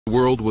The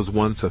world was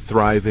once a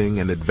thriving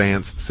and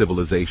advanced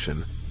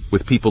civilization,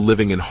 with people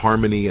living in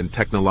harmony and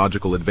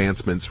technological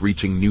advancements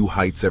reaching new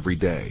heights every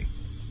day.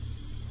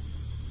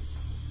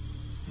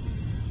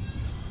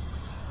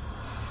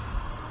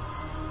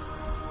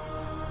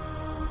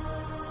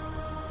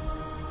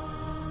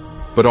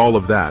 But all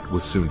of that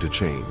was soon to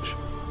change.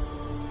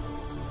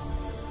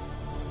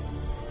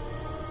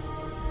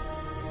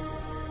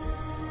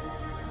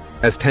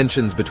 As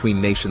tensions between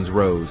nations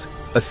rose,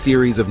 a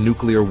series of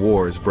nuclear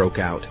wars broke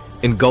out,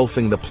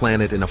 engulfing the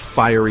planet in a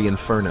fiery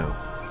inferno.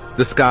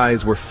 The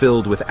skies were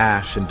filled with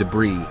ash and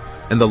debris,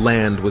 and the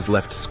land was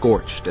left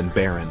scorched and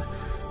barren.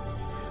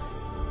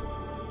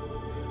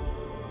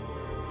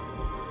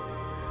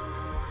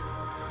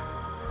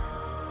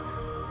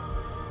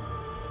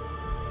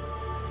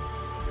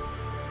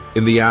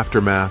 In the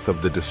aftermath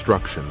of the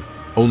destruction,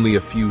 only a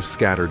few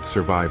scattered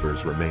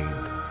survivors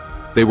remained.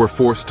 They were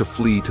forced to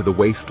flee to the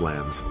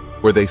wastelands,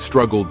 where they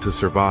struggled to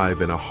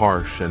survive in a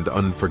harsh and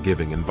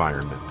unforgiving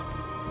environment.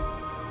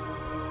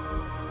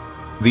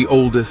 The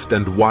oldest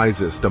and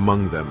wisest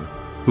among them,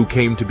 who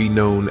came to be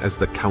known as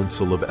the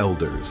Council of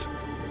Elders.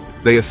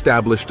 They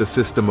established a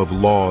system of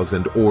laws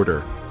and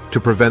order to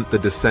prevent the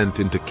descent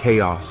into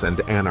chaos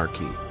and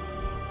anarchy.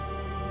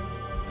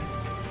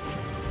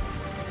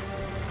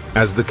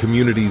 As the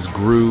communities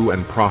grew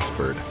and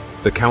prospered,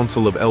 the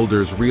Council of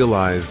Elders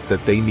realized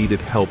that they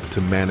needed help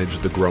to manage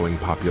the growing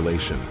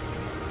population.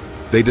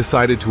 They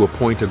decided to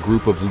appoint a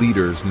group of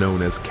leaders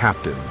known as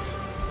captains.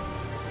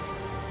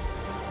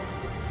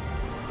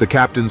 The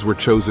captains were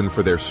chosen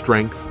for their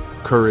strength,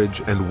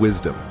 courage, and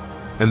wisdom,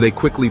 and they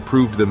quickly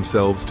proved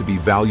themselves to be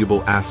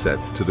valuable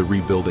assets to the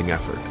rebuilding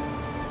effort.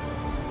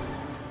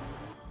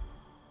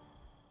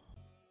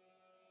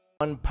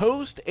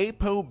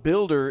 Post-Apo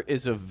Builder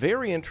is a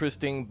very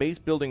interesting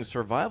base-building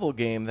survival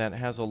game that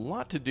has a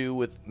lot to do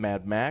with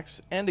Mad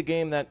Max, and a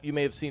game that you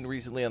may have seen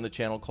recently on the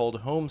channel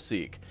called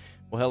Homeseek.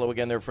 Well, hello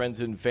again there, friends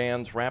and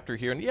fans. Raptor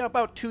here. And yeah,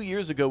 about 2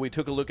 years ago, we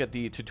took a look at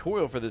the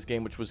tutorial for this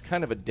game, which was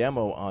kind of a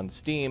demo on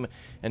Steam.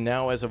 And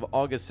now, as of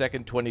August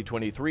 2nd,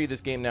 2023,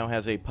 this game now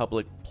has a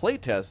public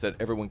playtest that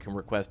everyone can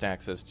request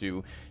access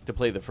to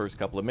play the first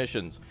couple of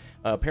missions.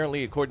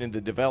 Apparently, according to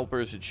the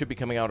developers, it should be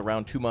coming out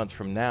around 2 months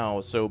from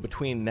now. So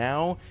between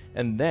now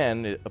and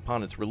then,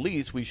 upon its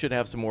release, we should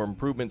have some more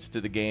improvements to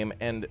the game.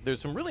 And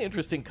there's some really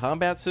interesting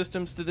combat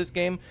systems to this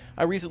game.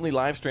 I recently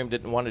live streamed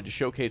it and wanted to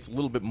showcase a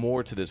little bit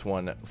more to this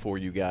one for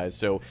you guys.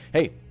 So,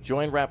 hey,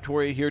 join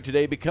Raptoria here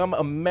today. Become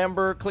a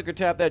member. Click or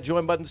tap that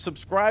join button.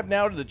 Subscribe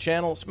now to the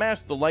channel.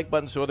 Smash the like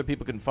button so other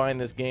people can find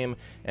this game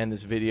and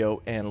this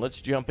video. And let's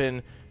jump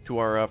in to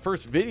our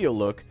first video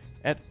look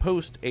at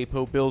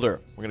Post-Apo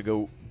Builder. We're going to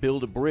go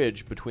build a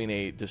bridge between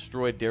a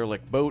destroyed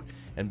derelict boat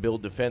and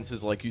build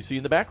defenses like you see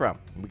in the background.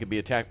 We can be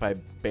attacked by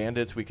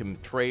bandits. We can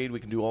trade. We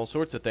can do all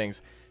sorts of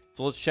things.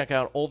 So let's check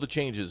out all the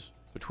changes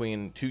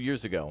between 2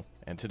 years ago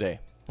and today.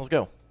 Let's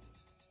go.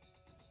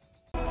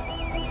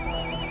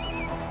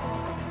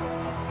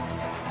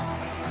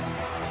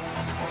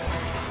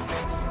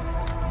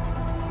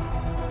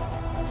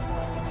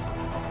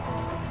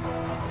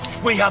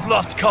 We have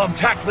lost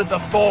contact with the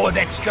forward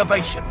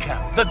excavation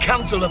camp. The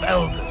Council of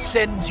Elders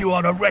sends you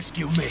on a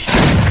rescue mission.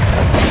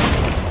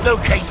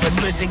 Locate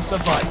the missing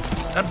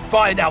survivors and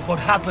find out what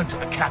happened to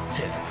the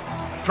captain.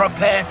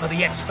 Prepare for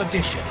the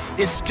expedition.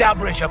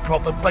 Establish a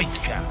proper base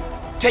camp.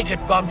 Take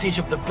advantage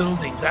of the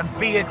buildings and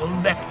vehicle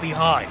left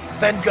behind.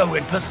 Then go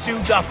in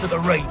pursuit after the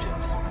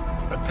raiders.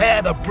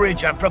 Repair the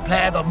bridge and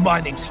prepare the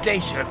mining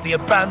station at the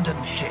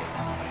abandoned ship.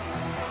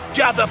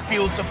 Gather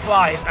fuel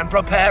supplies and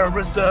prepare a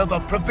reserve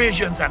of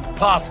provisions and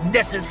parts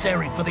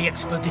necessary for the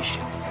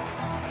expedition.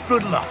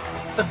 Good luck.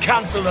 The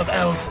Council of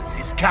Elders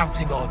is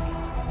counting on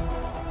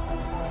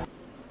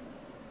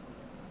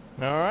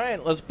you.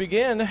 Alright, let's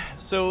begin.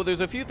 So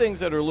there's a few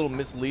things that are a little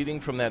misleading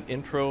from that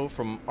intro.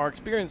 From our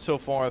experience so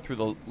far through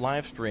the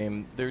live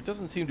stream, there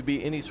doesn't seem to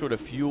be any sort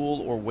of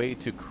fuel or way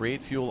to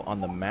create fuel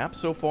on the map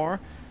so far.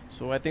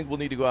 So I think we'll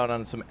need to go out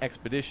on some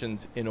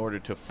expeditions in order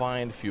to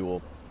find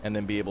fuel and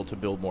then be able to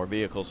build more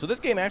vehicles. So this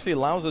game actually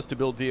allows us to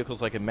build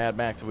vehicles like in Mad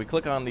Max. If we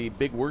click on the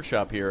big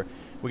workshop here,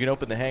 we can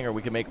open the hangar.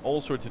 We can make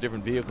all sorts of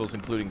different vehicles,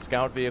 including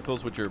scout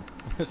vehicles, which are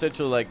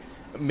essentially like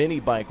a mini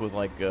bike with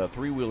like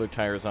three-wheeler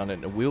tires on it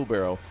and a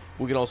wheelbarrow.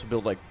 We can also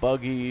build like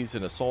buggies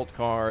and assault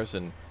cars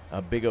and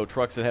big O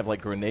trucks that have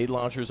like grenade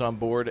launchers on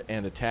board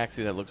and a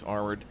taxi that looks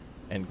armored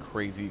and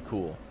crazy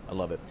cool. I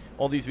love it.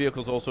 All these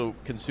vehicles also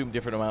consume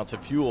different amounts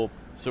of fuel,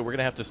 so we're going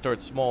to have to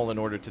start small in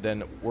order to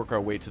then work our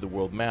way to the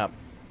world map.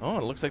 Oh,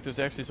 it looks like there's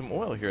actually some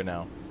oil here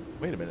now.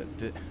 Wait a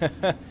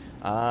minute.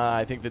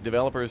 I think the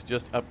developers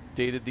just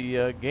updated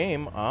the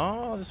game.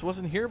 Oh, this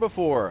wasn't here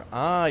before.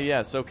 Ah,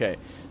 yes, okay.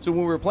 So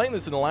when we were playing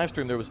this in the live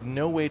stream, there was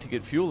no way to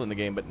get fuel in the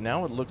game, but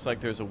now it looks like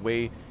there's a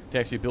way to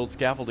actually build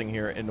scaffolding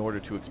here in order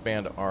to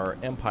expand our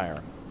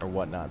empire or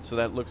whatnot. So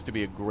that looks to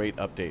be a great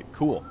update.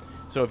 Cool.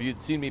 So if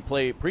you'd seen me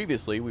play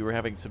previously, we were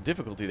having some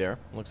difficulty there.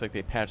 Looks like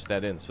they patched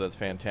that in, so that's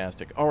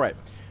fantastic. All right.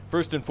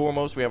 First and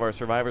foremost, we have our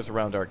survivors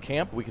around our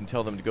camp. We can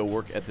tell them to go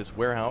work at this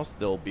warehouse.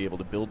 They'll be able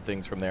to build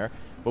things from there.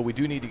 But we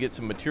do need to get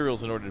some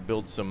materials in order to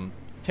build some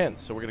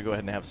tents. So we're going to go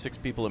ahead and have 6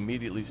 people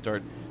immediately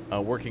start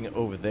working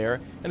over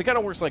there. And it kind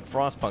of works like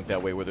Frostpunk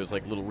that way, where there's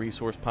like little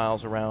resource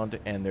piles around,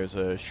 and there's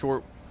a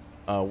short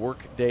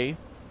work day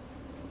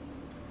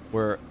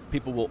where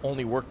people will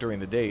only work during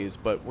the days.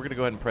 But we're going to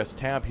go ahead and press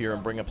tab here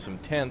and bring up some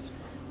tents.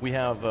 We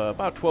have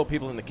about 12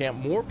 people in the camp.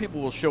 More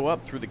people will show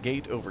up through the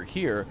gate over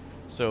here.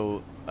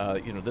 So,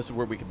 you know, this is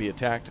where we can be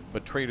attacked.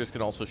 But traders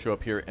can also show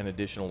up here and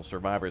additional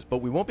survivors. But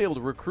we won't be able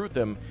to recruit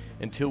them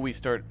until we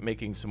start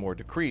making some more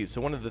decrees.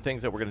 So one of the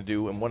things that we're going to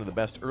do, and one of the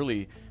best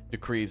early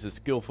decrees, is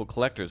skillful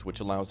collectors, which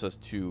allows us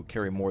to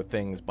carry more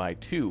things by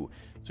 2.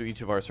 So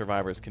each of our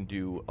survivors can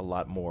do a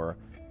lot more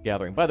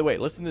gathering. By the way,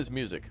 listen to this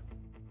music.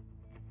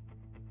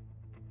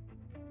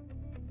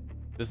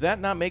 Does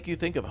that not make you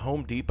think of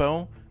Home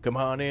Depot? Come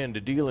on in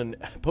to dealing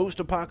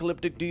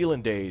post-apocalyptic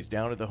dealing days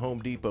down at the Home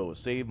Depot.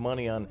 Save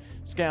money on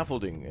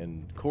scaffolding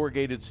and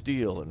corrugated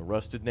steel and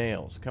rusted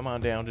nails. Come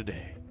on down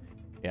today.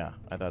 Yeah,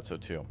 I thought so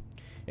too.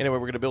 Anyway,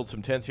 we're going to build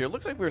some tents here. It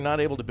looks like we're not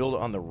able to build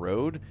on the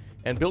road.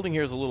 And building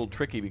here is a little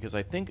tricky because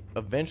I think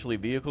eventually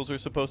vehicles are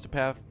supposed to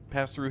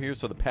pass through here,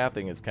 so the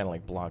pathing is kind of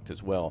like blocked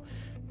as well.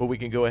 But we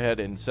can go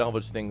ahead and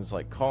salvage things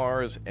like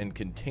cars and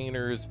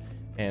containers,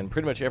 and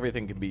pretty much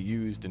everything can be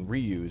used and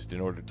reused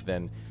in order to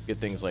then get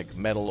things like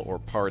metal or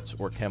parts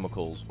or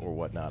chemicals or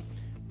whatnot.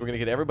 We're going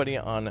to get everybody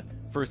on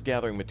first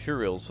gathering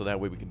materials so that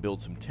way we can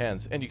build some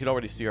tents. And you can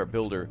already see our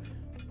builder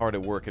hard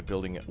at work at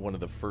building one of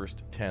the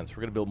first tents.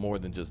 We're going to build more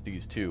than just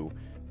these 2.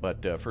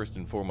 But first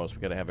and foremost,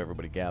 we've got to have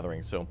everybody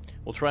gathering. So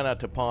we'll try not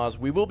to pause.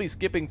 We will be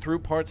skipping through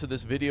parts of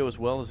this video as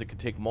well, as it could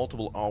take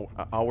multiple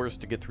hours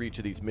to get through each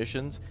of these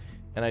missions.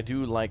 And I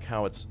do like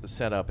how it's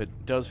set up. It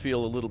does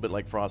feel a little bit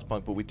like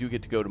Frostpunk, but we do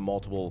get to go to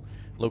multiple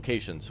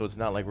locations. So it's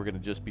not like we're going to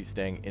just be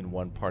staying in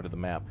one part of the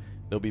map.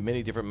 There'll be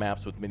many different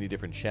maps with many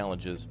different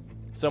challenges.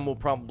 Some will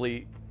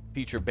probably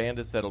feature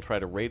bandits that'll try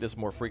to raid us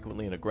more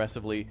frequently and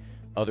aggressively.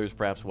 Others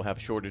perhaps will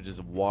have shortages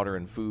of water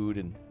and food,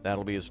 and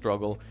that'll be a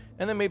struggle.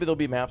 And then maybe there'll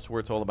be maps where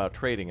it's all about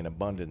trading and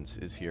abundance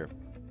is here.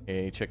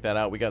 Hey, check that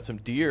out. We got some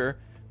deer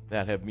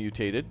that have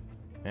mutated.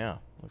 Yeah,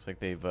 looks like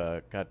they've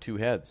got 2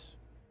 heads.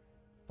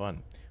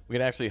 Fun. We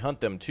can actually hunt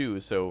them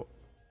too, so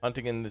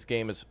hunting in this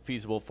game is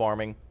feasible.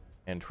 Farming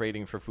and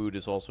trading for food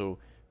is also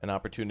an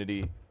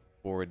opportunity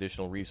for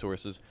additional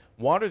resources.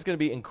 Water is going to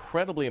be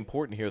incredibly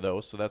important here, though,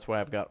 so that's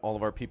why I've got all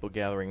of our people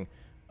gathering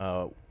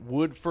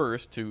wood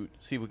first to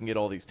see if we can get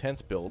all these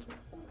tents built.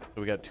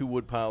 So we got 2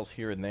 wood piles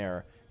here and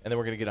there, and then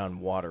we're going to get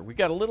on water. We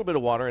got a little bit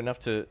of water, enough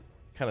to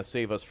kind of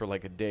save us for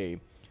like a day,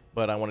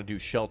 but I want to do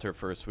shelter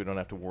first so we don't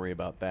have to worry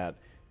about that,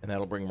 and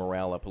that'll bring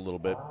morale up a little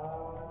bit.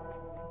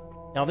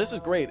 Now this is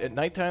great. At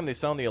nighttime they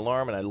sound the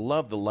alarm, and I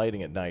love the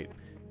lighting at night.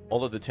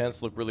 All of the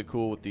tents look really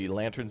cool with the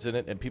lanterns in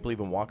it, and people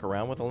even walk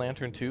around with a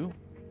lantern too.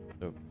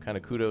 So kind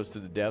of kudos to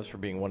the devs for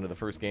being one of the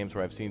first games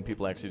where I've seen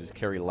people actually just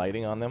carry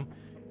lighting on them.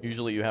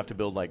 Usually you have to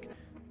build like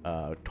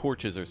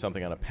torches or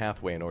something on a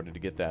pathway in order to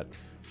get that.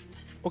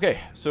 Okay,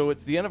 so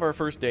it's the end of our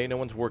first day. No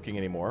one's working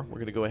anymore. We're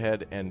going to go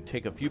ahead and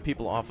take a few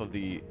people off of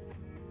the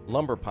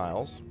lumber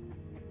piles.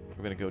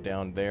 We're going to go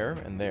down there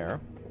and there.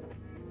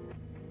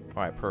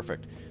 All right,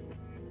 perfect.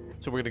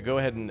 So we're going to go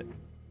ahead and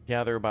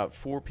gather about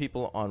 4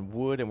 people on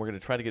wood, and we're going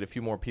to try to get a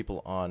few more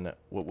people on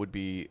what would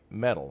be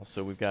metal.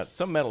 So we've got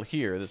some metal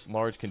here. This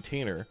large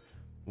container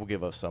will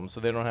give us some,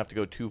 so they don't have to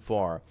go too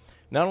far.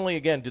 Not only,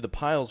 again, do the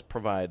piles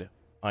provide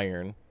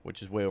iron,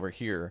 which is way over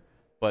here,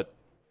 but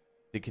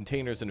the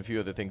containers and a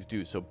few other things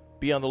do. So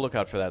be on the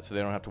lookout for that so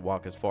they don't have to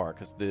walk as far,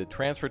 because the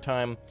transfer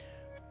time,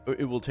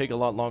 it will take a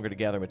lot longer to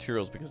gather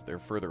materials because they're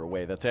further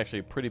away. That's actually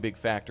a pretty big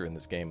factor in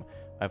this game,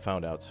 I've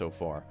found out so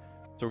far.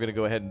 So we're going to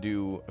go ahead and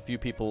do a few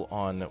people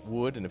on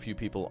wood and a few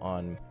people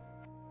on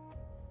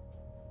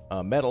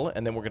metal,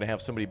 and then we're going to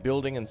have somebody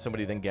building and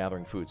somebody then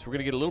gathering food. So we're going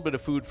to get a little bit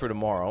of food for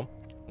tomorrow.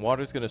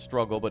 Water's going to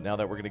struggle, but now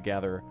that we're going to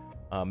gather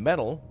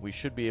metal, we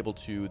should be able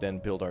to then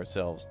build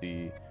ourselves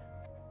the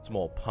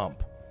small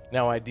pump.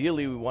 Now,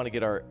 ideally, we want to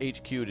get our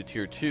HQ to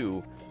Tier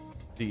 2,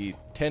 the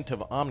Tent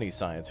of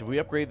Omniscience. If we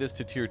upgrade this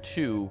to Tier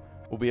 2,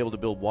 we'll be able to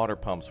build water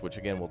pumps, which,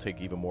 again, will take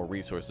even more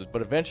resources.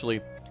 But eventually,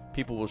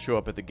 people will show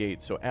up at the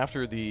gate. So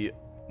after the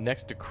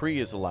next decree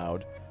is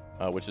allowed,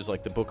 which is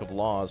like the Book of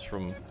Laws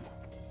from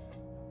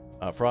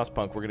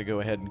Frostpunk, we're going to go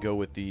ahead and go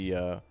with the...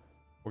 we're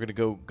going to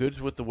go goods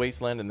with the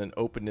wasteland and then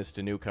openness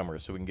to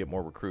newcomers so we can get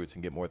more recruits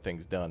and get more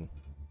things done.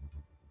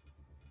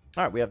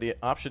 All right, we have the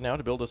option now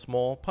to build a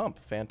small pump.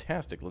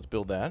 Fantastic. Let's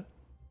build that.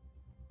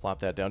 Plop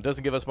that down.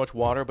 Doesn't give us much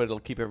water, but it'll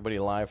keep everybody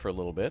alive for a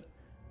little bit.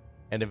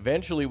 And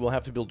eventually we'll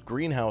have to build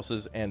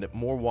greenhouses, and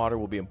more water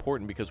will be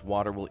important because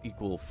water will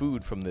equal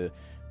food from the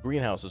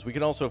greenhouses. We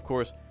can also, of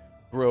course,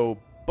 grow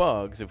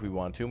bugs if we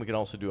want to, and we can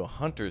also do a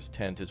hunter's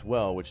tent as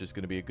well, which is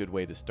going to be a good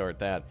way to start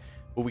that.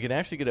 But we can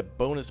actually get a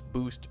bonus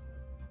boost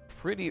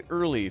pretty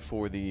early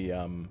for the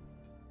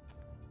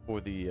for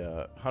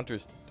the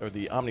hunters, or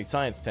the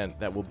omniscience tent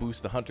that will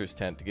boost the hunter's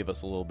tent to give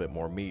us a little bit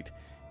more meat.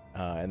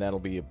 And that'll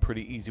be a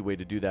pretty easy way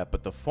to do that.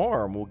 But the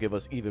farm will give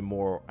us even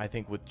more, I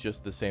think, with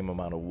just the same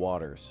amount of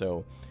water.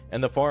 So,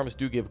 and the farms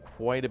do give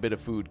quite a bit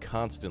of food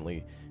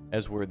constantly,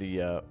 as where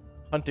the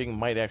hunting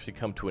might actually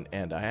come to an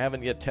end. I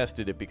haven't yet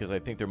tested it because I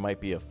think there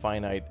might be a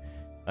finite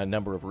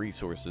number of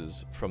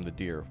resources from the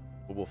deer,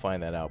 but we'll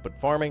find that out. But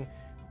farming,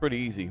 pretty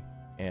easy,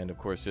 and of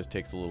course just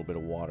takes a little bit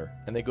of water,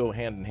 and they go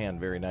hand in hand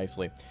very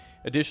nicely.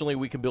 Additionally,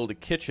 we can build a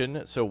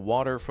kitchen, so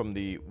water from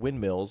the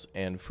windmills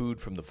and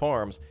food from the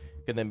farms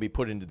can then be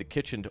put into the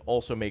kitchen to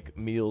also make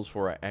meals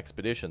for our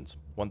expeditions.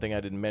 One thing I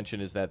didn't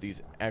mention is that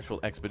these actual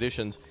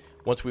expeditions,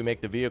 once we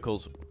make the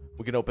vehicles,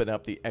 we can open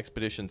up the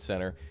expedition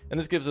center, and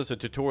this gives us a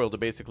tutorial to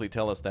basically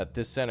tell us that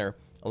this center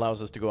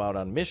allows us to go out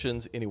on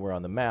missions anywhere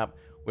on the map.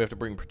 We have to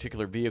bring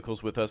particular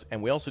vehicles with us,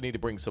 and we also need to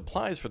bring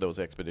supplies for those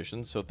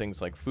expeditions, so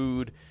things like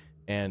food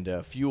and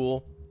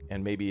fuel,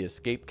 and maybe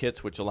escape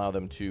kits, which allow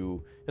them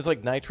to, it's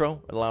like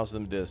nitro, it allows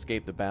them to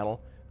escape the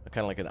battle,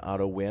 kind of like an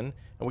auto win.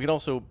 And we can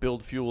also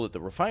build fuel at the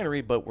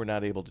refinery, but we're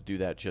not able to do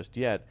that just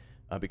yet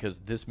because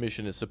this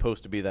mission is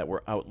supposed to be that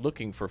we're out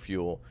looking for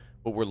fuel,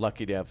 but we're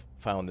lucky to have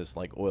found this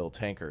like oil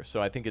tanker.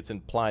 So I think it's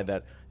implied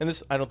that, and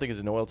this I don't think is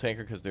an oil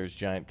tanker because there's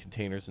giant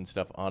containers and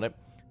stuff on it,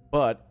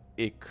 but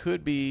it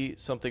could be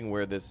something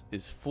where this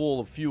is full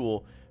of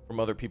fuel from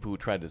other people who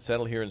tried to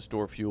settle here and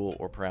store fuel,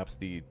 or perhaps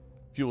the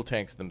fuel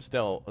tanks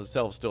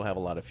themselves still have a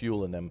lot of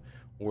fuel in them,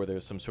 or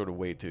there's some sort of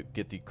way to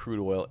get the crude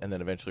oil and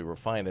then eventually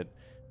refine it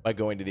by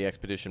going to the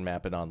expedition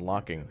map and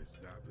unlocking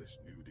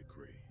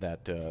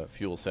that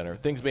fuel center.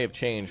 Things may have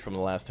changed from the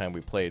last time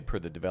we played, per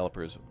the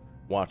developers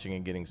watching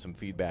and getting some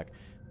feedback.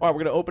 All right,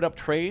 we're going to open up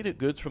trade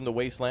goods from the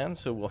wasteland,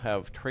 so we'll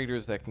have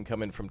traders that can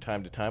come in from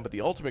time to time, but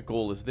the ultimate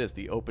goal is this,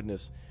 the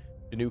openness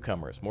to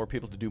newcomers. More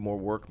people to do more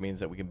work means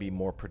that we can be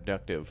more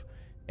productive,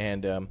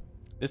 and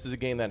this is a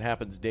game that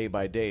happens day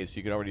by day, so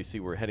you can already see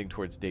we're heading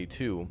towards day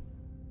 2,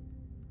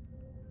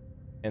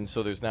 and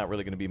so there's not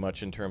really going to be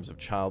much in terms of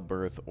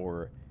childbirth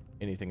or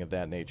anything of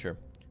that nature.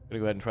 I'm going to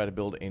go ahead and try to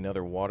build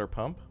another water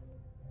pump.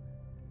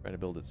 Try to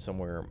build it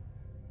somewhere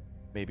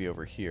maybe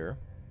over here.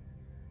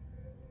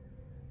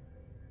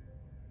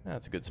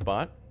 That's a good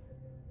spot.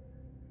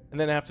 And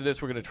then after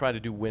this, we're going to try to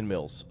do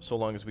windmills, so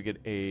long as we get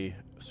a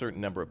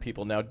certain number of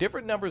people. Now,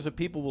 different numbers of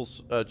people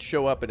will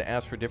show up and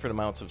ask for different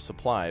amounts of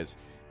supplies.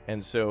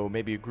 And so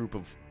maybe a group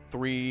of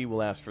 3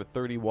 will ask for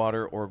 30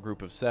 water, or a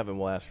group of 7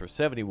 will ask for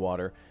 70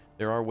 water.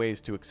 There are ways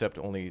to accept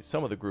only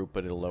some of the group,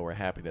 but it'll lower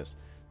happiness.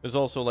 There's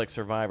also like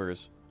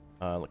survivors,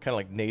 kind of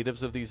like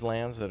natives of these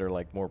lands that are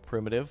like more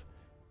primitive,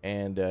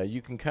 and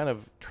you can kind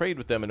of trade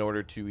with them in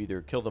order to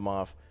either kill them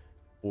off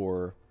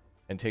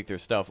and take their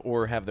stuff,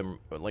 or have them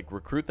like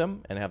recruit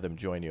them and have them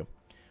join you.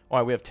 All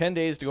right, we have 10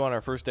 days to go on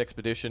our first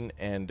expedition,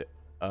 and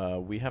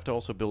we have to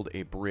also build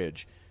a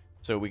bridge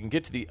so we can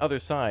get to the other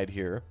side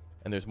here,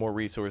 and there's more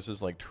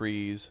resources like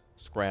trees,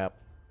 scrap,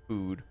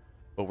 food,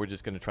 but we're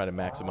just going to try to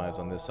maximize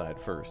on this side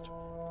first.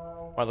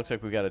 All right, looks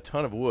like we've got a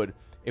ton of wood.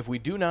 If we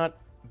do not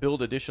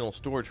build additional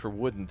storage for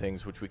wood and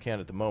things, which we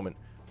can at the moment,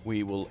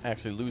 we will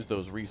actually lose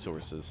those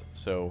resources.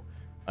 So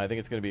I think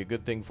it's going to be a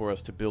good thing for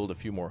us to build a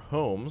few more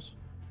homes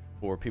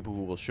for people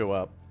who will show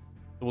up.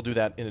 We'll do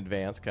that in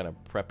advance, kind of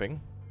prepping.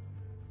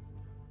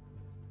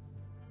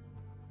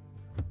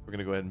 We're going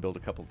to go ahead and build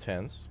a couple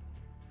tents.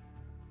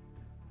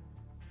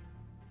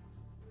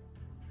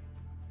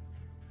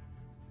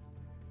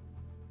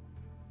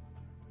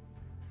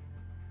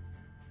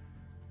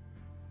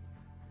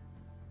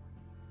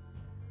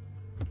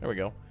 There we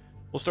go.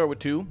 We'll start with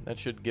 2. That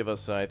should give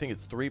us, I think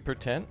it's 3 per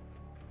tent.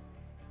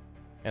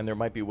 And there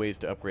might be ways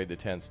to upgrade the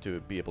tents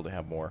to be able to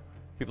have more.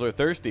 People are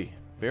thirsty.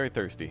 Very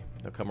thirsty.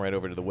 They'll come right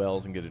over to the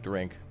wells and get a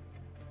drink.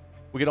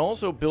 We can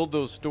also build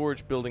those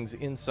storage buildings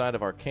inside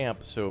of our camp,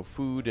 so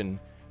food and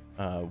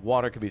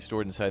water can be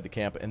stored inside the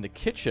camp, and the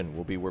kitchen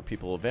will be where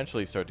people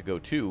eventually start to go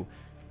to,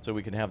 so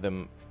we can have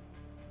them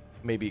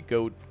maybe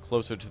go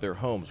closer to their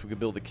homes. We can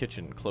build the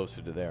kitchen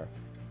closer to there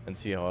and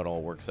see how it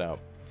all works out.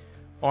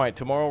 Alright,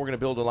 tomorrow we're going to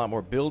build a lot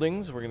more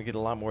buildings. We're going to get a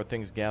lot more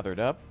things gathered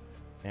up.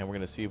 And we're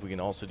going to see if we can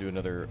also do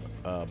another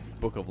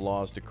Book of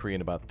Laws decree in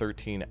about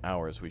 13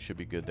 hours. We should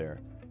be good there.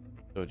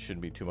 So it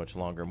shouldn't be too much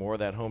longer. More of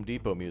that Home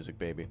Depot music,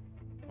 baby.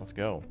 Let's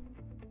go.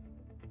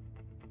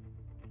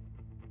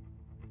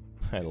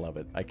 I love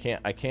it. I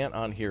can't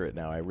unhear it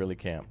now. I really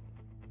can't.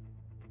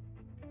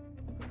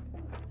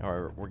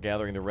 Alright, we're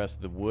gathering the rest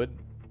of the wood.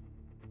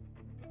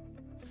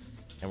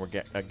 And we're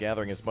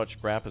gathering as much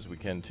scrap as we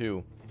can,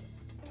 too.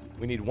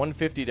 We need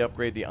 150 to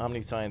upgrade the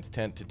Omniscience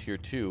tent to tier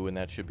 2, and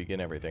that should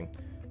begin everything.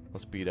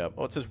 Let's speed up.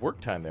 Oh, it says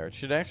work time there. It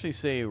should actually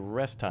say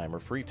rest time or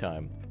free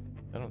time.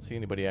 I don't see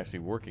anybody actually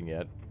working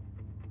yet.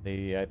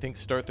 They, I think,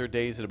 start their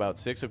days at about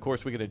 6. Of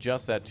course, we can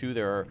adjust that too.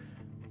 There are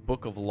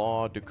Book of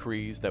Law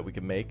decrees that we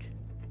can make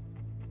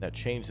that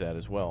change that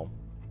as well.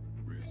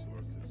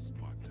 Resources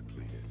spot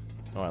depleted.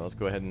 All right, let's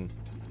go ahead and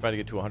try to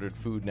get to 100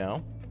 food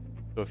now.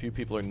 So a few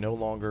people are no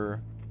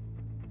longer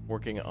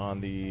working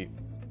on the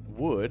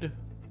wood.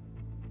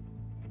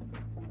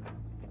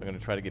 I'm going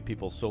to try to get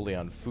people solely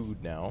on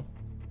food now.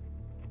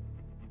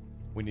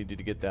 We needed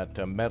to get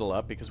that metal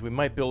up because we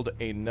might build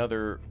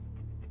another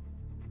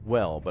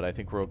well, but I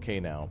think we're okay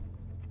now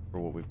for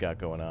what we've got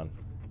going on.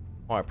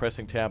 All right,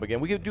 pressing tab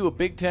again. We could do a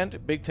big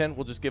tent. Big tent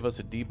will just give us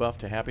a debuff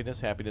to happiness.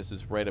 Happiness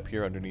is right up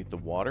here underneath the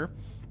water.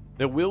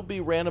 There will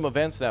be random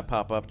events that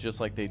pop up just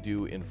like they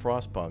do in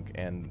Frostpunk,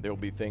 and there will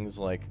be things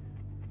like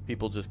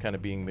people just kind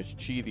of being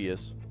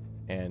mischievous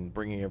and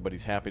bringing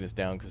everybody's happiness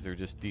down because they're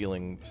just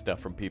stealing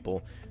stuff from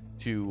people,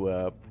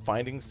 to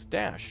finding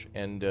stash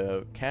and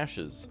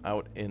caches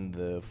out in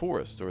the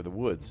forest or the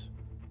woods.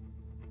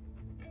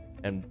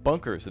 And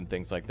bunkers and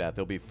things like that.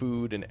 There'll be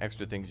food and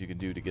extra things you can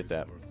do to get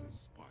that.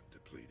 Resources spot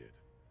depleted.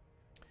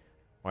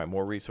 Alright,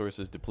 more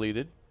resources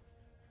depleted.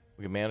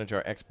 We can manage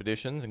our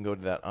expeditions and go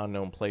to that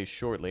unknown place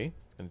shortly.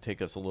 It's going to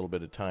take us a little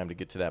bit of time to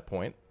get to that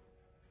point,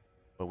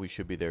 but we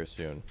should be there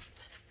soon.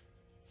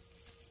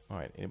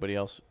 Alright, anybody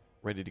else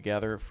ready to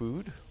gather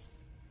food?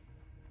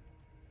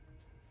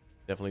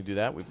 Definitely do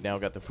that. We've now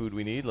got the food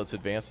we need. Let's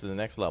advance to the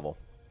next level.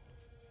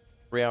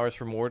 3 hours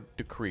for more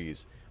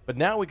decrees. But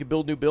now we can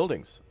build new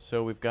buildings.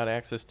 So we've got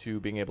access to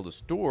being able to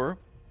store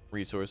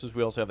resources.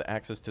 We also have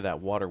access to that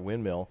water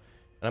windmill.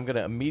 And I'm going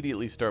to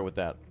immediately start with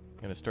that.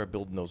 I'm going to start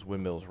building those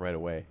windmills right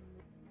away.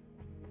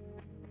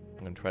 I'm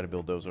going to try to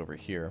build those over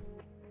here.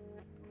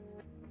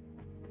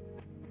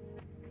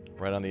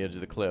 Right on the edge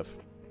of the cliff.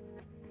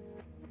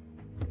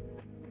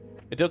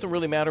 It doesn't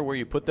really matter where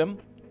you put them,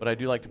 but I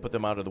do like to put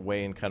them out of the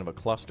way in kind of a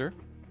cluster,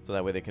 so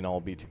that way they can all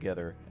be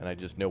together, and I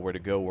just know where to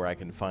go where I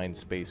can find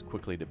space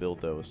quickly to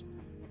build those.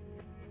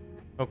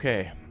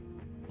 Okay,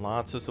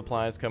 lots of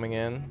supplies coming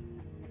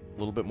in. A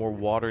little bit more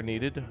water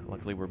needed.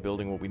 Luckily we're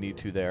building what we need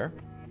to there.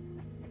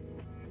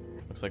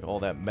 Looks like all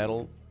that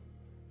metal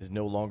is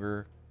no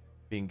longer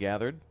being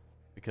gathered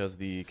because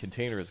the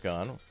container is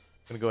gone. I'm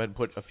going to go ahead and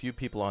put a few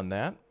people on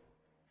that.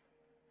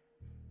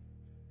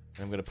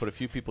 I'm going to put a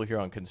few people here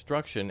on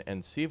construction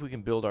and see if we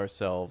can build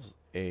ourselves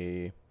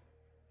a...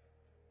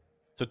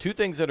 So 2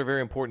 things that are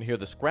very important here.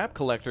 The scrap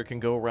collector can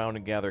go around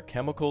and gather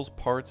chemicals,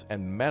 parts,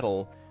 and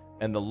metal,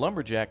 and the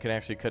lumberjack can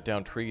actually cut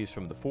down trees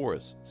from the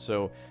forest.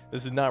 So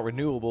this is not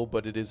renewable,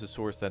 but it is a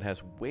source that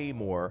has way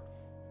more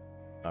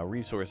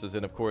resources.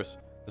 And of course,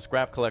 the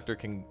scrap collector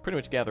can pretty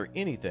much gather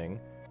anything,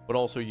 but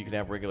also you can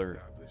have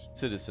regular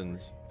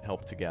citizens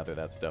help to gather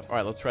that stuff. All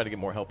right, let's try to get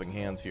more helping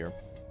hands here.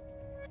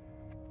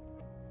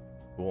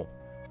 Cool.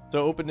 So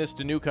openness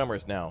to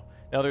newcomers now.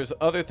 Now there's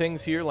other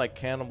things here like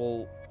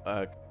cannibalism.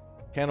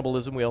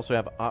 We also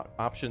have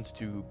options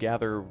to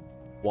gather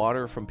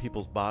water from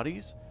people's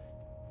bodies.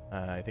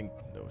 I think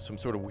some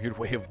sort of weird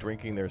way of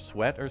drinking their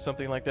sweat or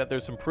something like that.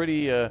 There's some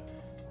pretty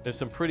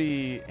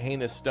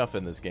heinous stuff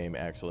in this game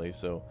actually.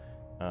 So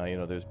you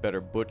know, there's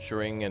better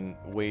butchering and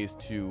ways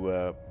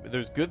to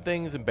there's good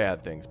things and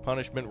bad things.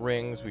 Punishment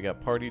rings. We got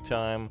party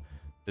time,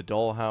 the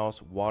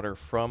dollhouse, water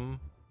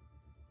from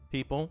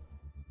people.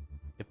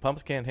 If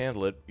pumps can't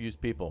handle it, use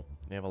people.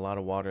 They have a lot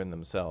of water in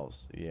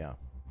themselves. Yeah.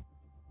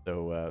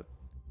 So,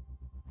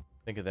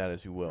 think of that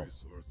as you will.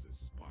 Resources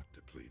spot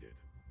depleted.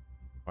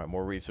 Alright,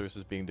 more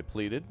resources being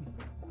depleted.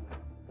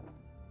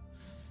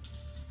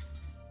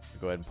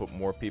 Go ahead and put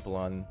more people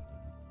on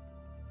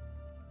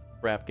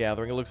scrap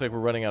gathering. It looks like we're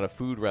running out of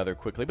food rather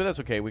quickly, but that's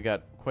okay. We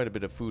got quite a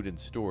bit of food in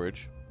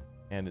storage,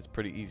 and it's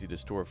pretty easy to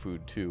store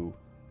food too.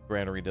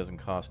 Granary doesn't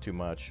cost too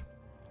much,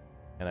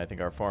 and I think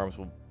our farms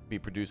will be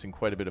producing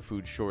quite a bit of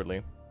food shortly.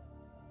 I'm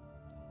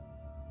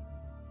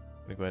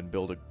gonna go ahead and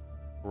build a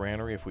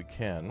granary if we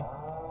can.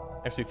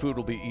 Actually, food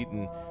will be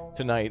eaten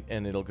tonight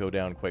and it'll go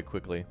down quite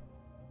quickly.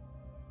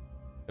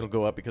 It'll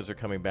go up because they're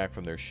coming back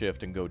from their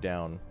shift and go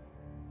down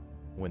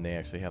when they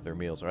actually have their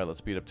meals. Alright, let's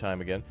speed up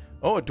time again.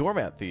 Oh, a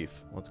doormat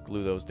thief. Let's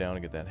glue those down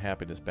and get that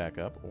happiness back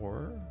up.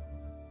 Or...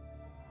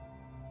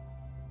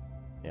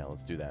 yeah,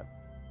 let's do that.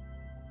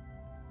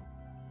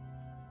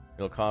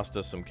 It'll cost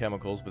us some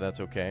chemicals, but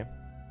that's okay.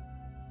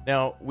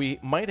 Now, we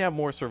might have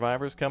more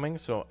survivors coming,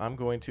 so I'm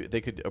going to...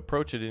 they could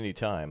approach at any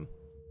time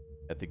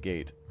at the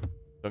gate. So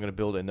I'm going to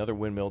build another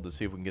windmill to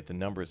see if we can get the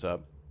numbers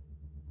up.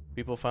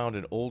 People found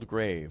an old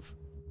grave.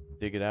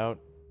 Dig it out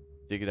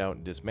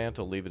and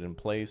dismantle, leave it in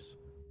place,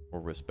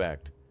 or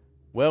respect.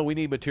 Well, we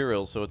need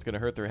materials, so it's going to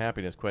hurt their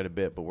happiness quite a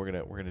bit, but we're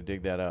going to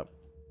dig that up.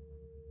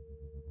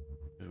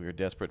 Because we are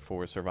desperate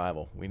for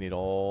survival. We need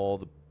all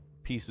the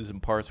pieces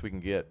and parts we can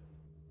get.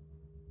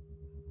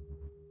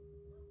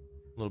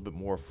 A little bit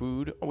more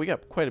food. Oh, we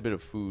got quite a bit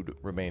of food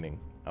remaining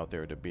out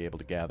there to be able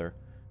to gather.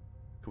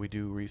 Can we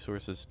do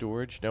resources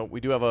storage? No, we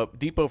do have a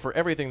depot for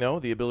everything, though.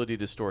 The ability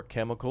to store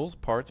chemicals,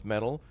 parts,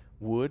 metal,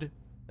 wood,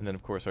 and then,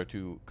 of course, our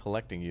 2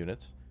 collecting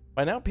units.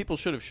 By now, people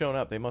should have shown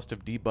up. They must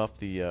have debuffed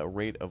the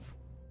rate of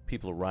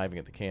people arriving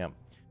at the camp.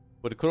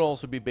 But it could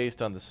also be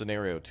based on the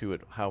scenario, too,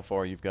 at how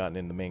far you've gotten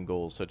in the main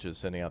goals, such as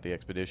sending out the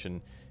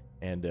expedition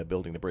and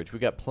building the bridge. We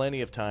got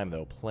plenty of time,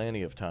 though.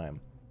 Plenty of time.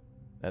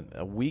 And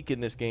a week in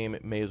this game,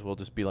 it may as well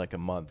just be like a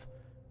month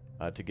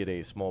to get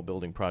a small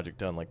building project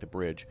done like the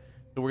bridge.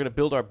 So we're going to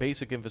build our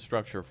basic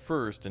infrastructure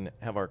first and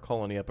have our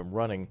colony up and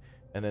running,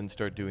 and then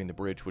start doing the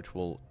bridge, which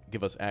will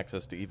give us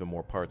access to even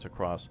more parts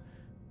across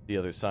the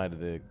other side of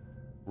the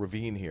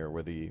ravine here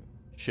where the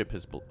ship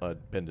has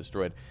been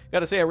destroyed.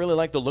 Gotta say, I really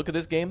like the look of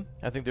this game.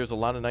 I think there's a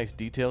lot of nice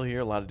detail here,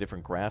 a lot of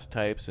different grass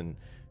types and,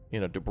 you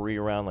know, debris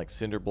around like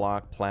cinder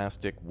block,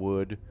 plastic,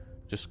 wood,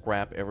 just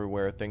scrap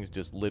everywhere, things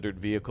just littered,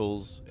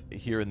 vehicles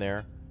here and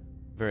there.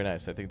 Very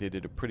nice. I think they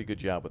did a pretty good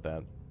job with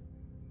that.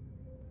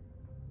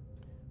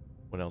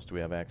 What else do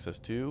we have access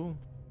to?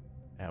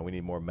 We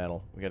need more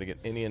metal. We got to get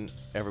any and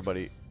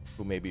everybody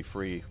who may be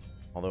free,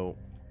 although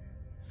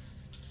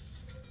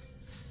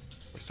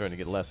we're starting to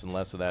get less and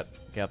less of that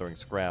gathering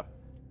scrap.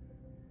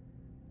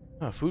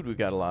 Food we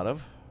got a lot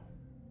of.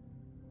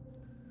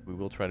 We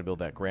will try to build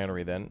that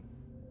granary then,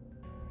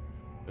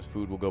 because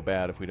food will go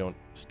bad if we don't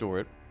store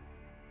it.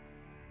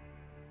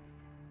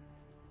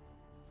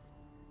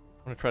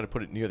 I'm going to try to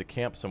put it near the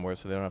camp somewhere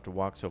so they don't have to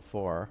walk so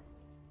far.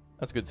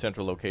 That's a good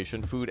central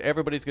location. Food,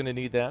 everybody's going to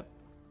need that.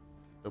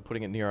 So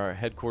putting it near our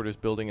headquarters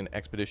building and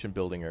expedition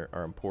building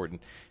are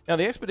important. Now,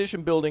 the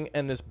expedition building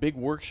and this big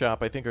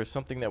workshop, I think, are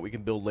something that we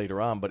can build later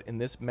on. But in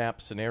this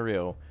map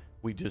scenario,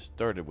 we just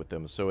started with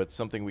them. So it's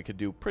something we could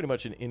do pretty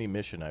much in any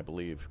mission, I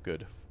believe.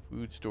 Good.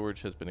 Food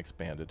storage has been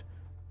expanded.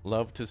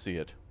 Love to see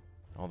it.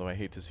 Although I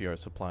hate to see our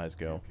supplies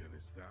go. You can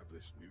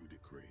establish new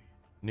decree.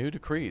 New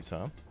decrees,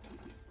 huh?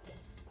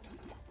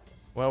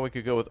 Well, we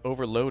could go with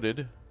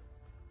overloaded.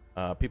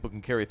 People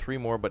can carry 3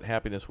 more, but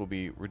happiness will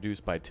be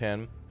reduced by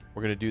 10.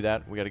 We're going to do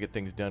that. We got to get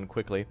things done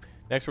quickly.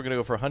 Next, we're going to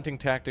go for hunting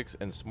tactics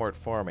and smart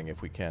farming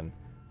if we can.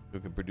 We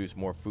can produce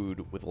more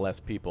food with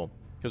less people,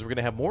 because we're going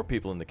to have more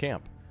people in the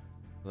camp.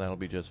 So that'll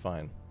be just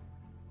fine.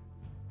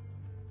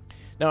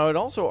 Now, I would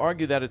also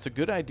argue that it's a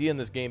good idea in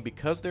this game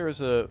because there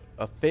is a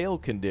fail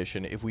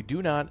condition. If we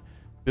do not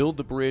build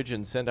the bridge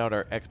and send out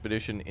our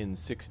expedition in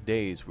 6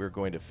 days, we're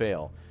going to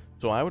fail.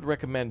 So I would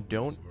recommend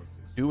don't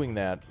doing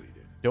that.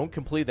 Don't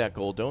complete that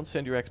goal. Don't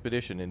send your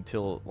expedition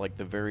until like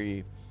the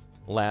very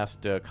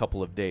last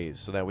couple of days,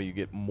 so that way you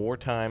get more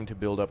time to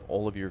build up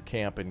all of your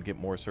camp and get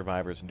more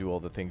survivors and do all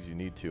the things you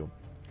need to.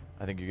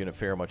 I think you're going to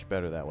fare much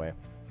better that way.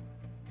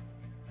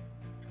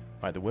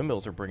 Alright, the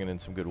windmills are bringing in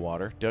some good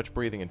water. Dutch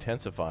breathing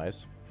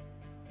intensifies.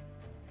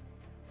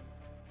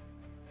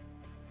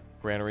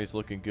 Granary's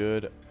looking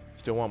good.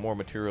 Still want more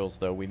materials,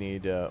 though. We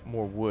need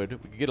more wood.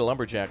 We can get a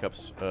lumberjack up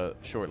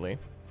shortly.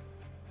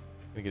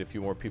 We get a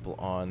few more people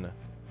on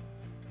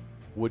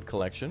wood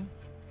collection.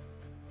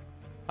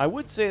 I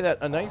would say that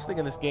a nice thing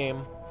in this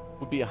game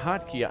would be a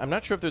hotkey. I'm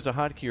not sure if there's a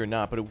hotkey or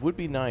not, but it would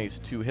be nice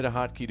to hit a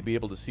hotkey to be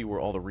able to see where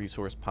all the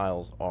resource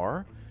piles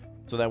are.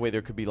 So that way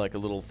there could be like a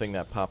little thing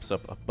that pops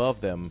up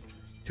above them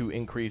to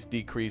increase,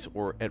 decrease,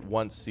 or at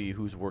once see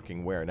who's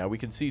working where. Now we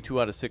can see 2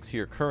 out of 6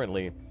 here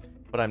currently,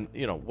 but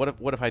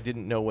what if I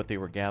didn't know what they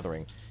were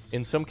gathering?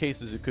 In some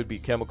cases it could be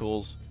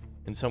chemicals,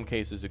 in some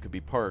cases it could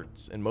be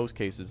parts, in most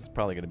cases it's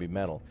probably going to be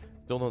metal.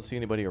 Still don't see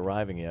anybody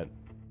arriving yet.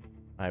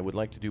 I would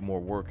like to do more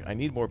work. I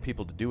need more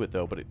people to do it,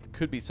 though, but it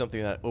could be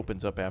something that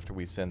opens up after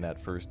we send that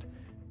first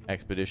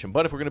expedition.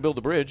 But if we're going to build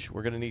the bridge,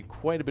 we're going to need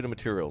quite a bit of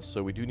materials,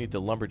 so we do need the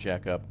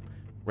lumberjack up,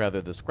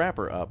 rather the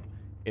scrapper up,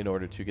 in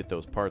order to get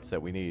those parts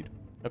that we need.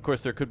 Of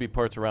course, there could be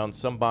parts around.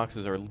 Some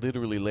boxes are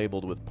literally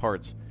labeled with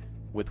parts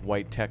with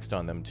white text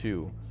on them,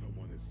 too.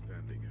 Someone is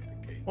standing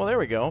at the gate. Well, there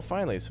we go.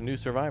 Finally, some new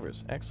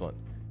survivors. Excellent.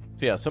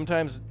 So, yeah,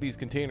 sometimes these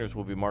containers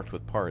will be marked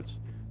with parts,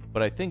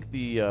 but I think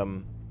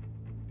the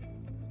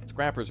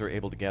scrappers are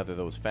able to gather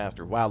those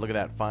faster. Wow, look at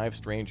that. 5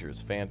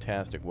 strangers.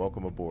 Fantastic.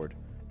 Welcome aboard.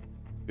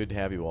 Good to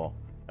have you all.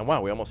 And wow,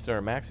 we almost hit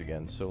our max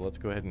again, so let's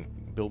go ahead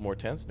and build more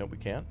tents. Nope, we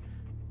can't.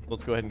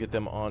 Let's go ahead and get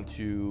them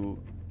onto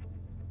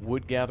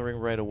wood gathering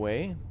right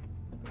away.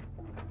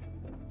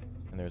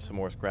 And there's some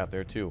more scrap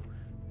there, too.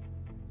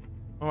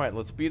 Alright,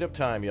 let's speed up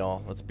time,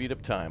 y'all. Let's speed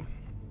up time.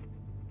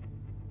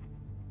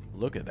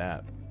 Look at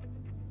that.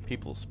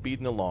 People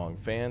speeding along.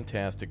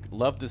 Fantastic.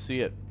 Love to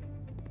see it.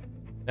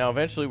 Now,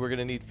 eventually, we're going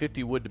to need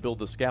 50 wood to build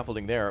the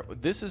scaffolding there.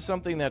 This is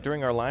something that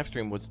during our live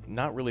stream was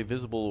not really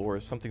visible or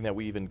something that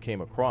we even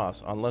came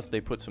across, unless they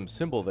put some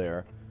symbol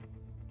there.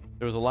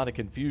 There was a lot of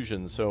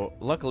confusion, so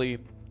luckily,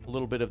 a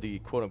little bit of the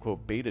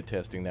quote-unquote beta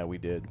testing that we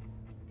did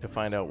to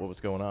find out what was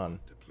going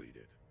on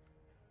Depleted.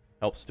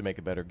 helps to make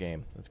a better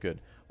game. That's good.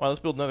 Well, let's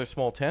build another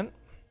small tent.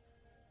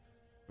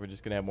 We're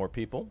just going to have more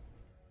people.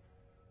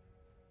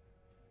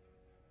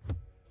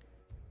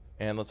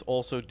 And let's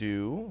also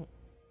do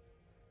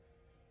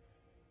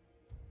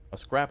a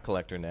scrap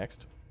collector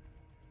next.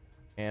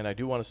 And I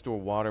do want to store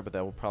water, but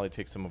that will probably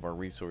take some of our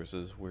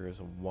resources. Where is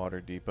a water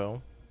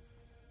depot?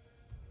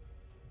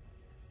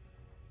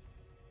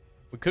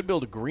 We could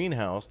build a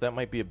greenhouse. That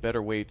might be a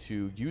better way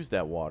to use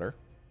that water.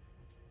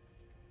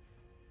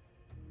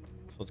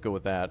 So let's go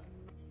with that.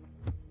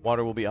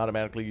 Water will be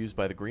automatically used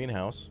by the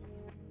greenhouse.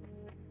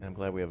 And I'm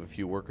glad we have a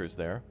few workers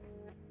there.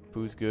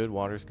 Food's good,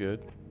 water's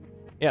good.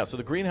 Yeah, so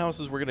the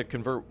greenhouses, we're going to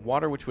convert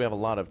water, which we have a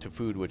lot of, to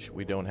food, which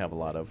we don't have a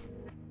lot of.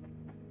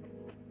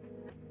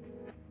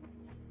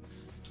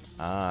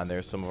 Ah, and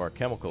there's some of our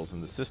chemicals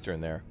in the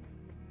cistern there.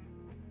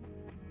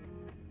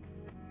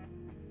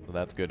 So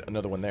that's good.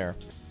 Another one there.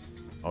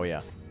 Oh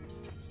yeah.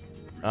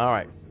 All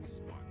right. Resources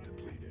spot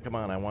depleted. Come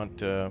on, I want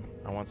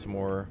some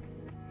more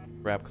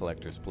scrap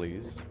collectors,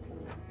 please.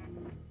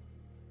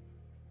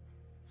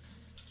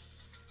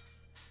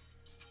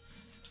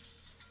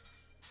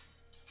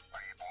 Are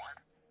you bored?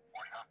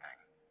 Or something?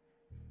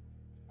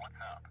 What's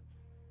up?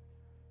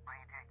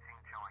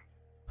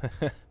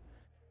 Rejecting choice.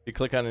 You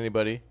click on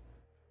anybody.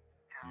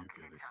 You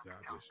can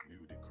establish new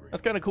decree.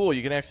 That's kind of cool.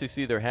 You can actually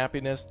see their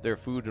happiness, their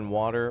food and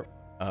water,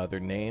 their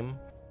name.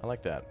 I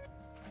like that.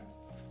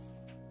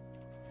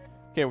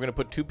 Okay, we're going to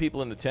put 2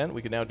 people in the tent.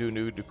 We can now do a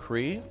new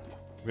decree.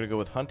 We're going to go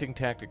with hunting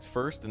tactics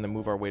first and then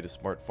move our way to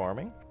smart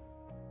farming.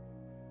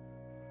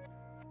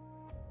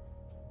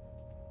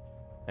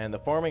 And the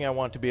farming, I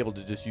want to be able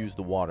to just use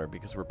the water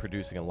because we're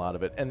producing a lot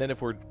of it. And then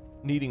if we're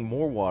needing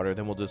more water,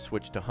 then we'll just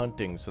switch to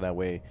hunting so that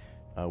way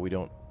we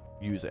don't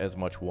use as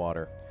much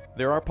water.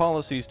 There are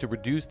policies to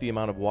reduce the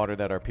amount of water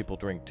that our people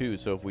drink too,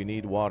 so if we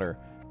need water,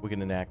 we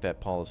can enact that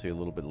policy a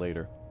little bit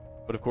later.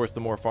 But of course, the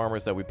more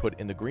farmers that we put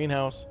in the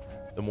greenhouse,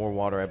 the more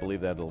water I believe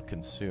that it'll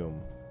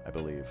consume, I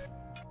believe.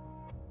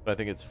 But I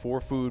think it's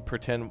 4 food per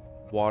 10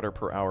 water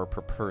per hour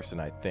per person,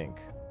 I think.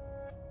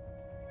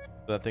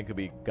 So that thing could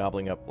be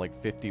gobbling up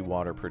like 50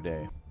 water per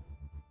day.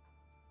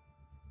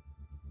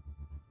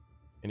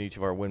 And each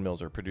of our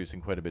windmills are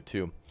producing quite a bit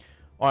too.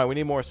 Alright, we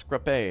need more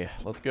scrape.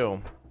 Let's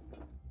go.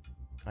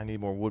 I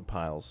need more wood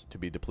piles to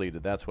be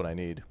depleted. That's what I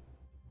need.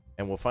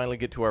 And we'll finally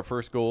get to our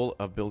first goal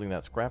of building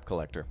that scrap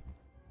collector.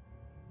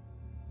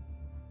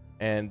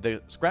 And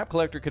the scrap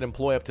collector can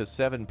employ up to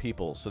 7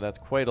 people, so that's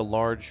quite a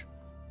large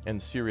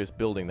and serious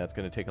building. That's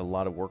going to take a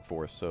lot of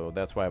workforce, so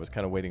that's why I was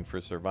kind of waiting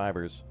for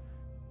survivors.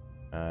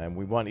 And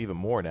we want even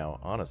more now,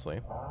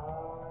 honestly.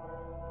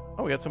 Oh,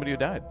 we got somebody who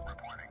died.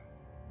 Reporting.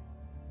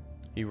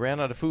 He ran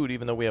out of food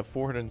even though we have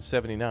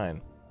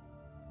 479.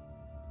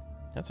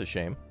 That's a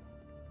shame.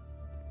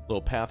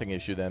 Little pathing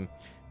issue then.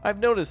 I've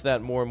noticed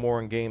that more and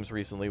more in games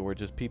recently where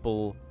just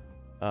people,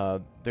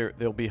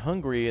 they'll be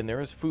hungry and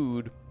there is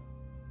food,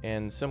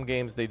 and some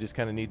games they just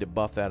kind of need to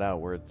buff that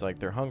out where it's like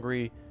they're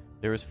hungry,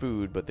 there is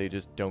food, but they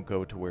just don't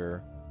go to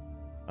where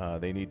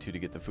they need to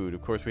get the food.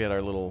 Of course, we had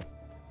our little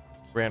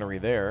granary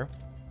there,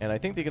 and I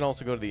think they can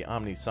also go to the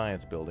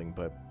Omni-Science building,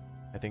 but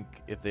I think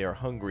if they are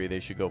hungry, they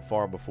should go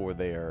far before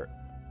they are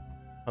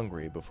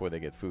hungry, before they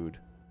get food.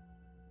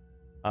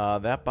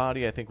 That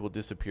body, I think, will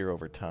disappear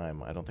over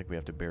time. I don't think we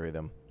have to bury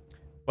them.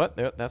 But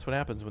that's what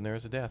happens when there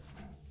is a death.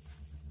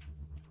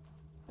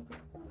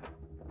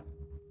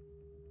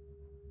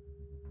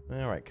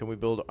 Alright, can we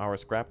build our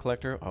scrap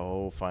collector?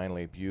 Oh,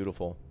 finally.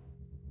 Beautiful.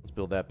 Let's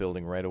build that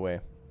building right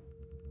away.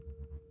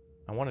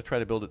 I want to try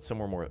to build it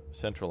somewhere more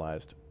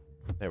centralized.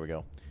 There we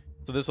go.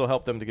 So this will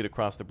help them to get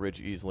across the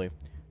bridge easily.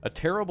 A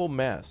terrible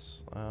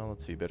mess.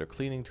 Let's see. Better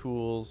cleaning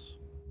tools.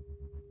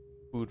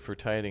 Food for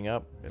tidying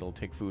up. It'll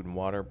take food and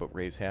water, but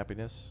raise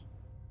happiness.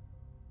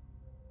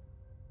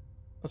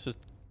 Let's just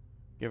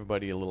give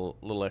everybody a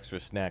little extra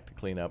snack to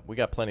clean up. We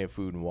got plenty of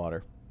food and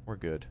water. We're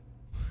good.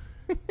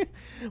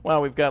 Wow,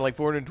 we've got like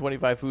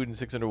 425 food and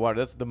 600 water.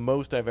 That's the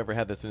most I've ever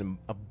had. That's an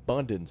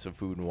abundance of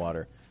food and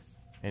water.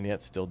 And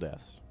yet still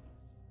deaths.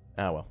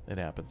 Ah, well, it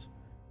happens.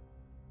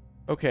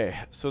 Okay,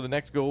 so the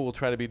next goal will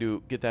try to be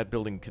to get that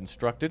building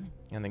constructed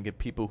and then get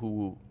people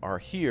who are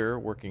here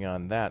working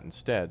on that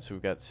instead. So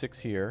we've got 6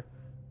 here.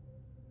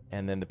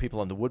 And then the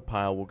people on the wood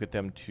pile, we'll get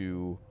them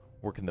to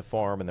work in the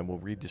farm, and then we'll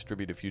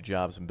redistribute a few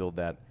jobs and build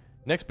that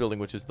next building,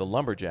 which is the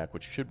lumberjack,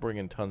 which should bring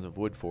in tons of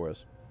wood for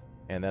us.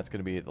 And that's going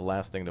to be the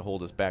last thing to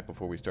hold us back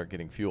before we start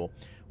getting fuel.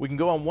 We can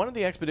go on one of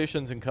the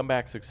expeditions and come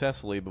back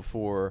successfully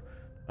before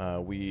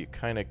we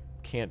kind of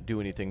can't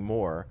do anything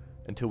more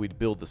until we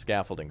build the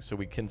scaffolding. So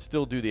we can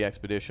still do the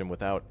expedition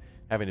without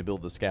having to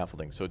build the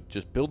scaffolding. So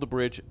just build the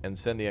bridge and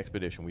send the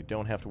expedition. We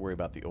don't have to worry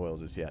about the oil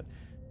just yet.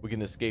 We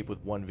can escape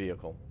with 1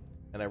 vehicle.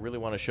 And I really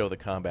want to show the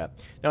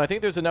combat. Now, I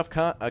think there's enough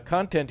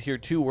content here,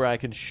 too, where I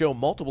can show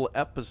multiple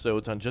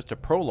episodes on just a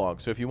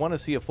prologue. So if you want to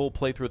see a full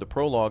playthrough of the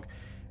prologue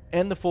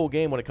and the full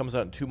game when it comes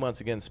out in 2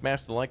 months, again,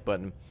 smash the like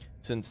button.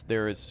 Since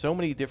there is so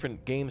many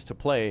different games to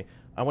play,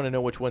 I want to know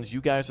which ones you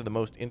guys are the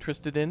most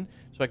interested in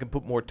so I can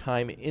put more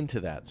time into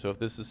that. So if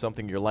this is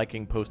something you're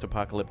liking,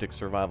 post-apocalyptic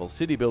survival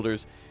city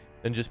builders,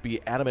 then just be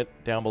adamant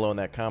down below in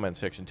that comment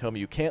section. Tell me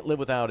you can't live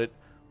without it,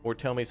 or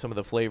tell me some of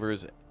the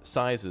flavors,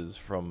 sizes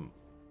from...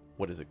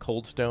 what is it,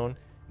 Cold Stone?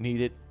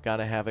 Need it,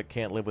 gotta have it,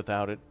 can't live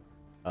without it.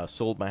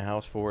 Sold my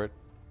house for it,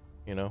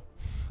 you know,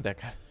 that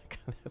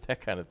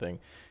kind of thing.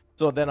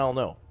 So then I'll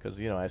know, because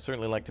you know I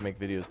certainly like to make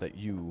videos that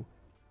you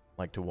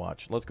like to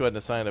watch. Let's go ahead and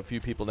assign a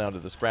few people now to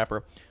the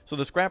scrapper. So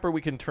the scrapper,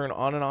 we can turn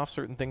on and off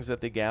certain things that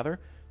they gather.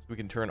 So we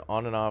can turn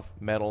on and off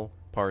metal,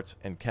 parts,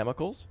 and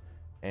chemicals.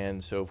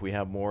 And so if we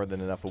have more than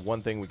enough of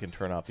one thing, we can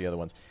turn off the other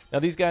ones. Now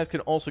these guys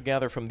can also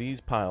gather from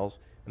these piles,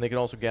 and they can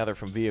also gather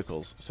from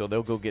vehicles, so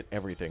they'll go get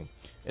everything.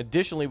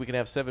 Additionally, we can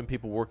have 7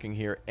 people working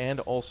here and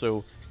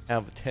also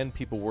have 10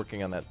 people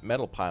working on that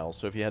metal pile.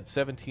 So if you had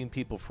 17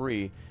 people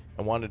free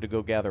and wanted to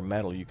go gather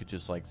metal, you could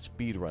just like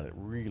speed run it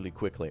really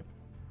quickly.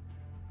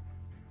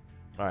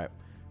 Alright,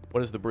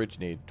 what does the bridge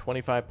need?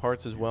 25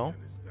 parts as well?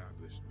 An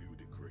established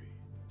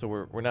So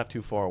we're not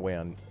too far away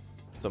on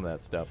some of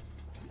that stuff.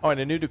 All right,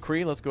 a new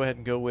decree. Let's go ahead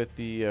and go with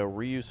the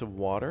reuse of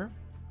water.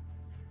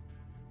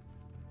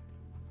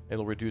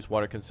 It'll reduce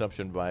water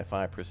consumption by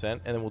 5%,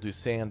 and then we'll do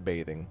sand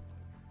bathing,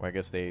 where I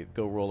guess they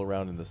go roll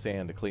around in the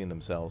sand to clean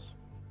themselves.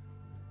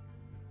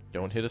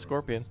 Don't hit a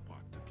scorpion. Spot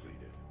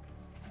depleted.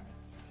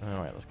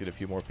 All right, let's get a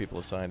few more people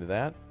assigned to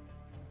that.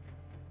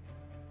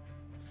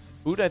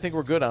 Food, I think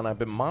we're good on. I've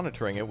been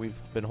monitoring it.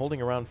 We've been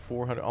holding around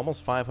 400,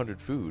 almost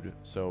 500 food,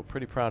 so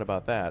pretty proud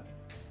about that.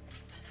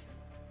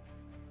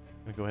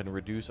 I'm going to go ahead and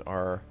reduce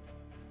our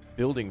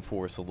building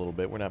force a little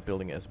bit. We're not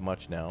building as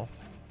much now,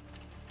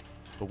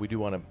 but we do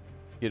want to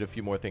get a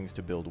few more things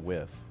to build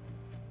with.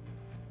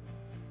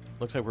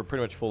 Looks like we're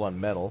pretty much full on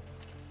metal.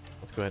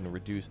 Let's go ahead and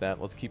reduce that.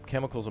 Let's keep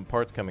chemicals and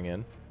parts coming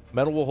in.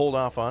 Metal we'll hold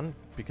off on,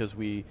 because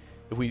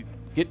if we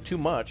get too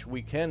much,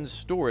 we can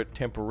store it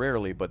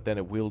temporarily, but then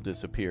it will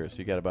disappear. So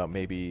you got about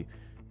maybe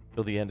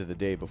till the end of the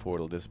day before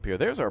it'll disappear.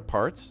 There's our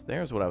parts.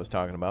 There's what I was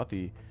talking about,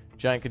 the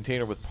giant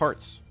container with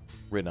parts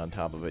written on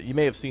top of it. You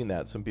may have seen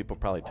that. Some people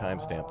probably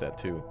timestamped that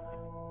too.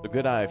 So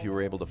good eye if you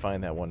were able to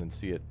find that one and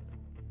see it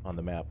on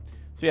the map.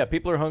 So yeah,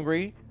 people are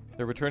hungry.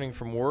 They're returning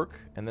from work,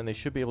 and then they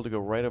should be able to go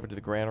right over to the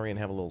granary and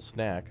have a little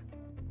snack.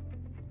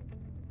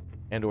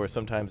 And or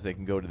sometimes they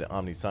can go to the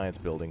Omniscience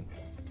building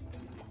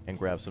and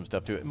grab some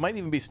stuff too. It might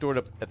even be stored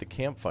up at the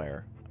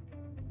campfire.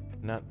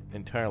 Not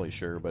entirely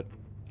sure, but...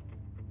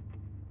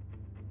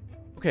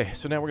 Okay,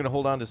 so now we're going to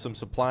hold on to some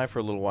supply for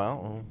a little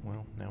while. Oh,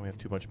 well, now we have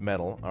too much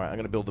metal. Alright, I'm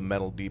going to build the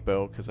metal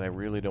depot, because I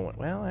really don't want...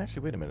 Well,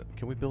 actually, wait a minute.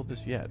 Can we build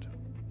this yet?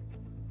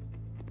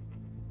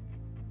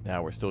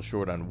 Now we're still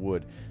short on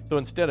wood. So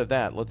instead of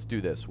that, let's do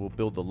this. We'll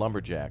build the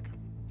lumberjack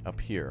up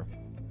here.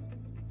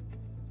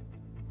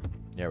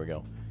 There we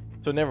go.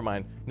 So never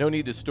mind. No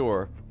need to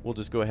store. We'll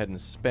just go ahead and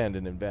spend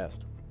and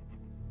invest.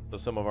 So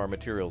some of our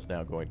materials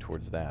now going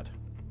towards that.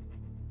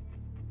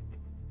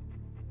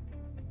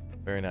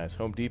 Very nice.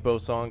 Home Depot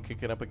song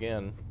kicking up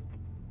again.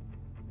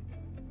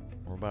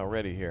 We're about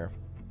ready here.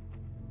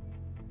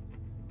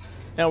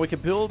 Now, we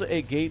could build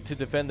a gate to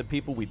defend the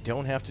people. We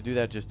don't have to do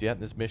that just yet in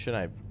this mission.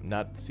 I've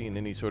not seen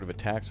any sort of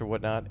attacks or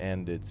whatnot,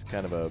 and it's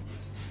kind of a,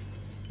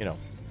 you know,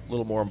 a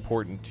little more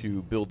important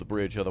to build the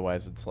bridge.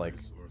 Otherwise, it's like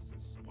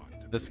Resources spot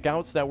depleted. the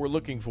scouts that we're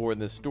looking for in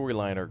this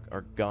storyline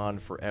are gone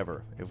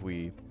forever if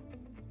we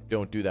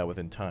don't do that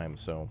within time,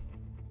 so...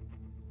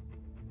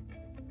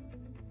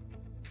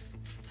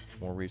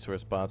 More resource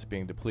spots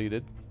being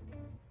depleted.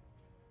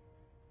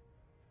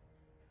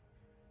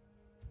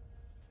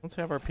 Let's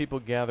have our people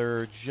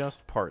gather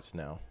just parts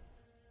now.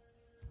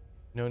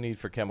 No need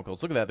for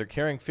chemicals. Look at that. They're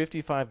carrying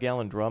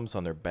 55-gallon drums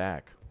on their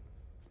back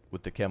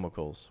with the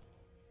chemicals.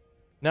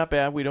 Not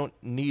bad. We don't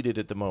need it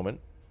at the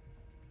moment.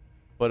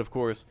 But, of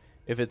course,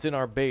 if it's in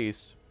our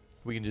base,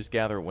 we can just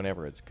gather it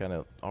whenever. It's kind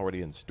of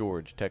already in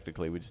storage,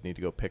 technically. We just need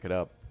to go pick it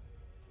up.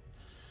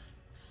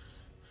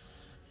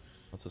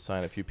 Let's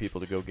assign a few people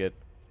to go get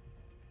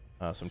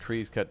some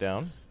trees cut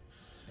down.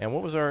 And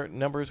what was our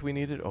numbers we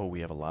needed? Oh,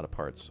 we have a lot of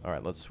parts. All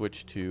right, let's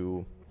switch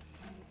to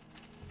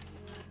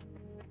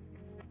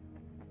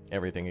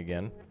everything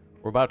again.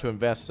 We're about to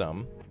invest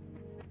some.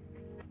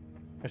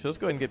 Actually, let's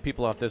go ahead and get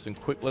people off this and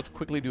let's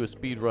quickly do a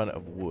speed run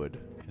of wood.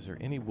 Is there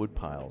any wood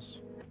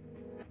piles?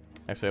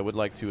 Actually, I would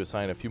like to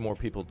assign a few more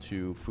people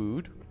to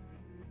food.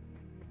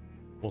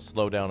 We'll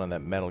slow down on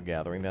that metal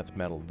gathering. That's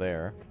metal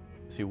there.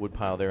 See a wood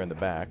pile there in the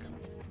back.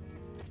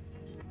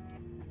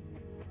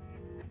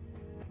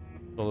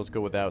 So let's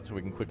go without so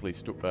we can quickly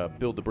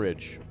build the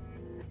bridge.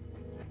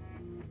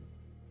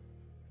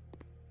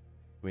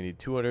 We need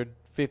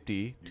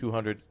 250,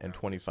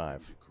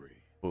 225. Decree.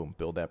 Boom,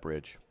 build that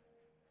bridge.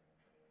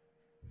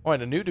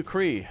 Alright, a new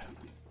decree. Go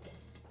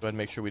ahead and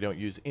make sure we don't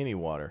use any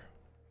water.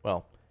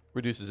 Well,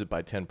 reduces it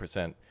by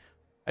 10%.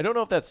 I don't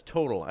know if that's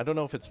total. I don't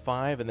know if it's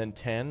 5 and then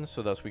 10,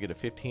 so thus we get a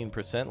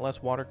 15%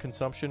 less water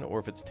consumption, or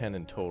if it's 10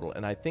 in total.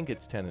 And I think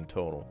it's 10 in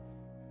total.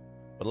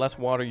 But less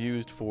water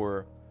used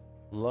for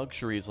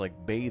luxuries like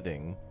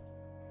bathing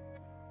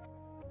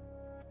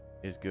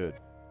is good.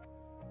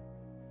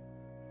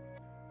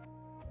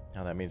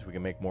 Now that means we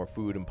can make more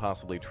food and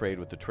possibly trade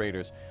with the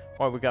traders.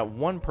 Alright, we've got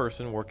one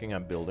person working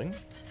on building.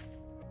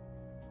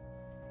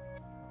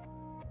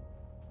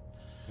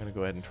 I'm going to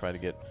go ahead and try to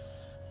get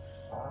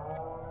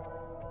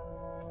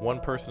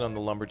one person on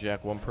the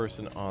lumberjack, one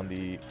person on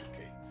the...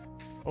 Gates.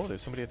 Oh,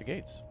 there's somebody at the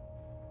gates.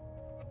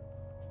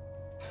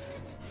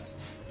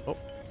 Oh.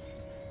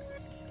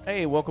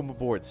 Hey, welcome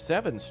aboard.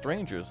 7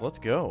 strangers. Let's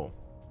go.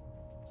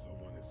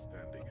 Someone is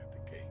standing at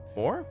the gates.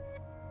 4?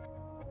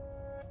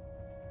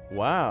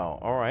 Wow.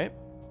 All right.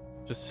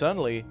 Just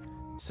suddenly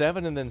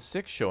 7 and then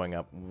 6 showing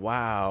up.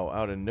 Wow.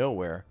 Out of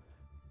nowhere.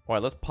 All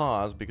right, let's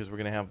pause because we're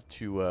going to have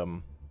to... we're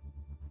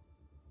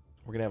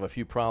going to have a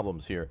few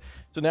problems here.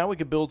 So now we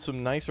can build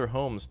some nicer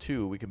homes,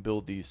 too. We can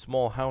build the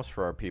small house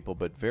for our people,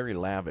 but very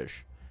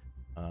lavish.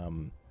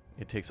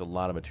 It takes a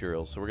lot of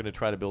materials. So we're going to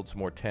try to build some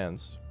more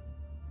tents.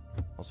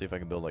 I'll see if I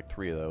can build like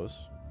 3 of those.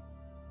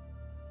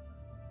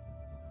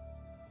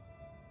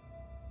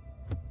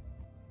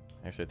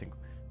 Actually, I think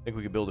I think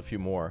we could build a few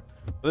more.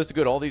 But this is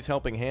good. All these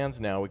helping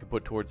hands now we can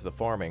put towards the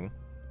farming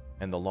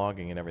and the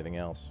logging and everything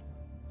else.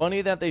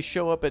 Funny that they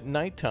show up at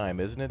nighttime,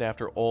 isn't it?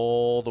 After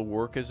all the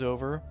work is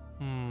over.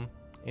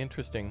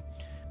 Interesting.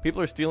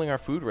 People are stealing our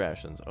food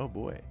rations. Oh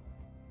boy.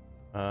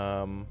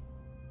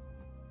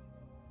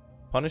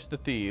 Punish the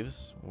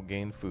thieves. We'll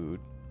gain food.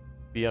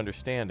 Be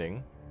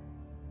understanding.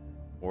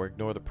 Or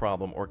ignore the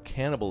problem. Or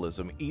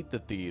cannibalism. Eat the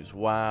thieves.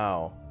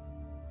 Wow.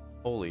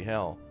 Holy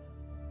hell.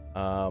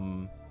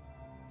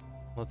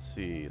 Let's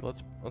see.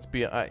 Let's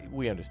be.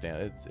 We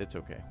understand. It's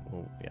okay.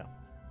 Well, yeah,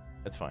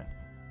 that's fine.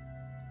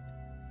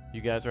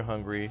 You guys are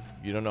hungry.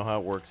 You don't know how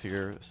it works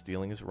here.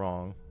 Stealing is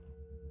wrong.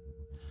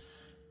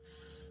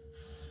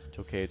 It's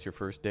okay. It's your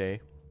first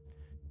day.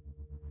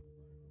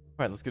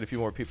 All right. Let's get a few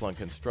more people on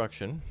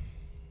construction.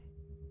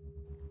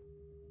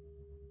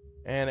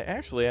 And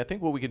actually, I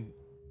think what we can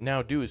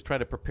now do is try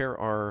to prepare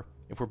our.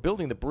 If we're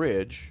building the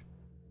bridge,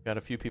 got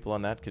a few people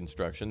on that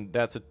construction.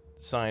 That's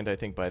assigned, I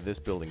think, by this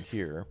building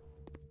here.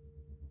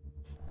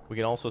 We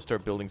can also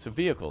start building some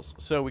vehicles.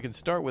 So we can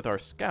start with our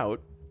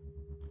scout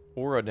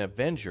or an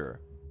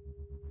Avenger.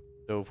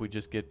 So if we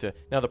just get to...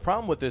 Now the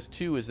problem with this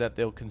too is that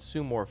they'll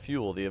consume more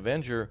fuel. The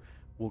Avenger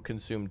will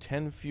consume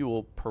 10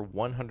 fuel per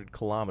 100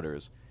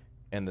 kilometers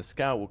and the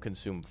scout will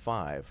consume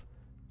 5.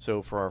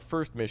 So for our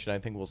first mission I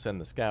think we'll send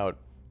the scout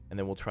and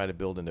then we'll try to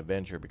build an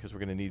Avenger because we're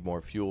going to need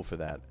more fuel for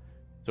that.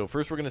 So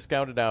first we're going to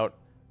scout it out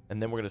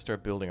and then we're going to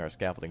start building our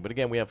scaffolding. But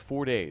again, we have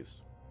 4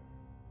 days.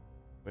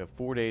 We have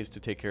 4 days to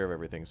take care of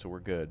everything, so we're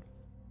good.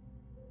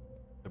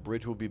 The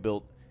bridge will be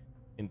built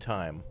in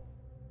time.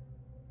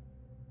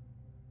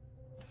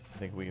 I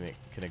think we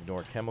can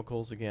ignore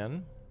chemicals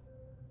again.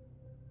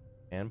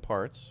 And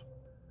parts.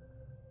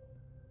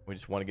 We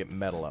just want to get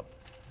metal up.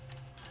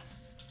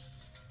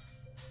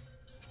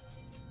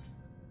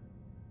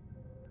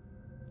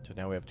 So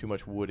now we have too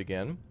much wood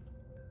again.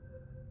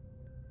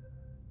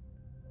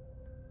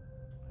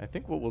 I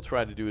think what we'll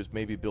try to do is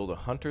maybe build a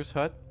hunter's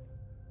hut.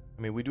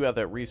 I mean, we do have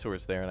that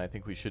resource there, and I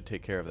think we should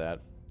take care of that.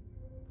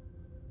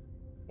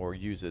 Or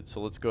use it. So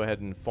let's go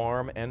ahead and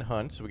farm and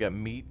hunt. So we got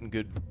meat and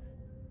good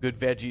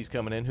veggies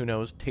coming in. Who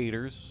knows?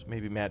 Taters.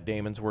 Maybe Matt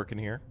Damon's working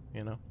here,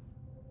 you know.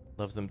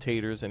 Loves them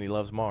taters, and he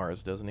loves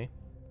Mars, doesn't he?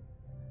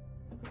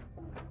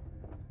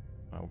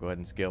 I'll go ahead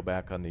and scale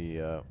back on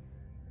the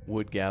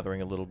wood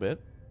gathering a little bit.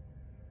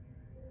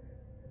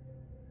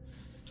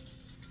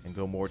 And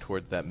go more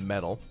towards that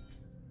metal.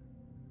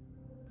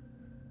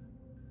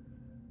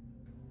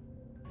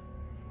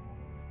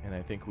 And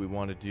I think we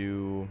want to do...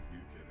 You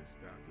can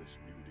establish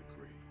new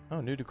decree.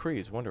 Oh, new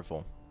decrees.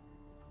 Wonderful.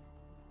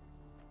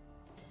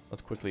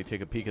 Let's quickly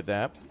take a peek at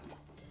that.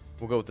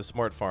 We'll go with the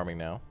smart farming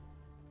now.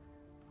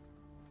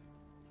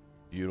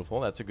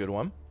 Beautiful. That's a good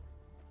one.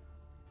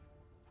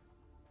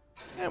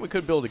 And we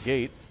could build a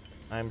gate.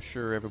 I'm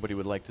sure everybody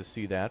would like to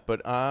see that. But,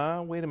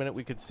 wait a minute.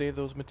 We could save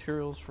those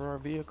materials for our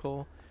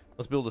vehicle.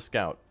 Let's build a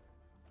scout.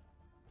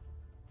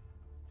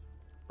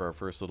 For our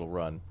first little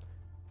run.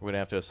 We're going to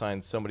have to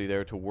assign somebody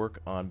there to work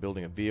on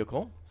building a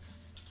vehicle.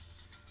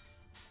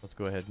 Let's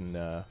go ahead and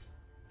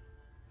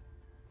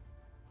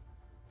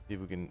see if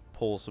we can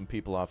pull some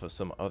people off of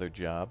some other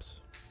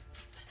jobs.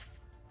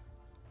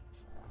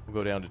 We'll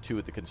go down to 2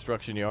 at the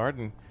construction yard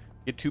and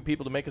get 2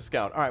 people to make a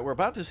scout. All right, we're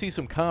about to see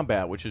some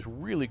combat, which is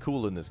really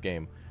cool in this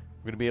game.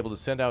 We're going to be able to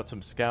send out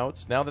some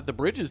scouts. Now that the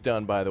bridge is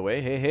done, by the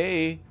way,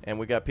 hey, and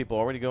we got people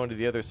already going to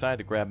the other side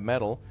to grab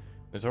metal.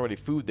 There's already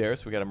food there,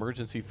 so we got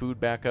emergency food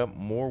backup,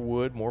 more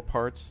wood, more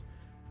parts,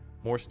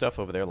 more stuff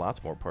over there.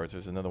 Lots more parts.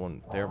 There's another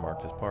one there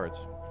marked as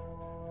parts.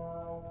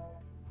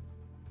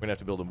 We're gonna have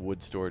to build a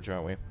wood storage,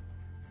 aren't we?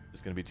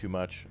 It's gonna be too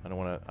much. I don't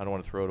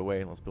want to throw it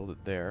away. Let's build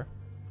it there.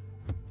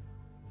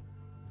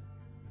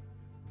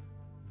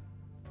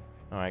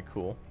 All right,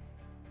 cool.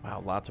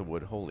 Wow, lots of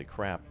wood. Holy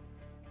crap.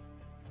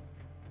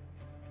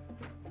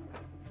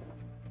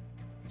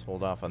 Let's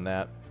hold off on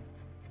that.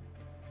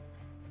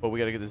 But we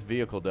got to get this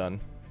vehicle done.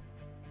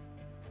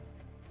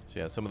 So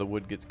yeah, some of the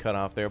wood gets cut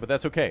off there, but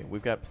that's okay.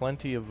 We've got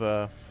plenty of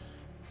wood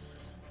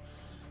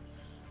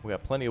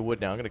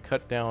now. I'm going to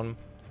cut down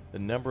the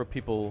number of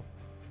people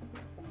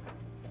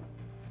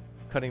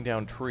cutting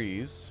down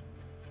trees.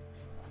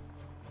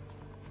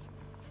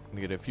 I'm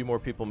going to get a few more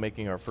people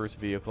making our first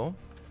vehicle.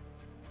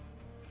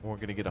 We're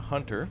going to get a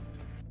hunter.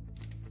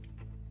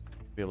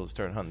 Be able to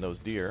start hunting those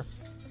deer.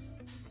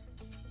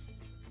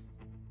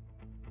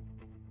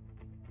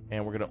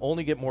 And we're going to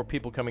only get more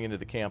people coming into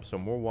the camp, so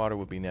more water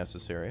would be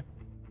necessary.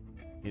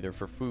 Either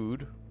for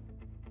food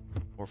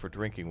or for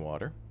drinking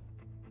water.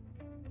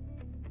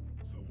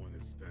 Someone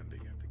is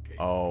standing at the gate.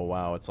 Oh,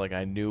 wow. It's like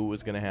I knew it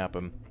was going to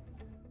happen.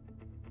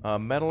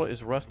 Metal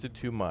is rusted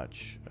too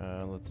much.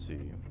 Let's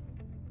see.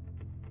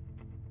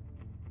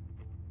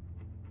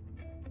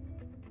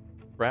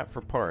 Scrap for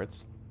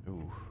parts.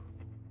 Ooh.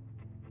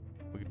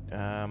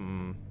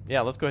 Yeah,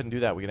 let's go ahead and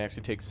do that. We can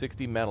actually take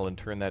 60 metal and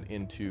turn that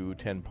into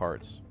 10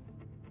 parts.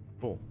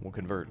 Cool. We'll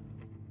convert.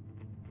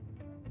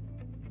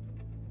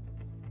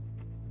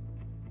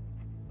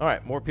 All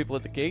right, more people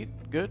at the gate.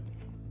 Good.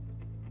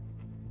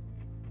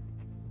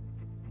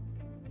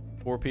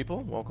 4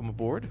 people, welcome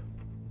aboard.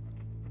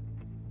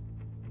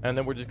 And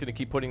then we're just going to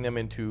keep putting them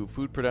into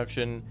food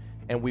production.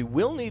 And we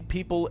will need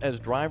people as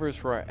drivers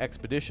for our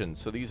expeditions.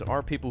 So these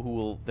are people who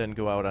will then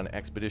go out on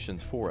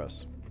expeditions for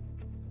us.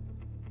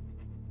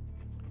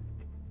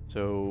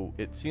 So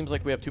it seems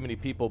like we have too many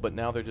people, but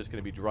now they're just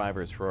going to be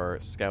drivers for our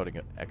scouting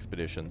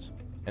expeditions.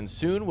 And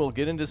soon we'll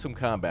get into some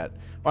combat.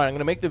 All right, I'm going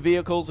to make the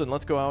vehicles and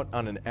let's go out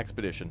on an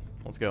expedition.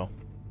 Let's go.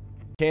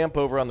 Camp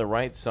over on the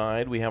right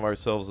side, we have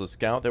ourselves a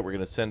scout that we're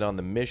going to send on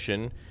the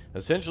mission.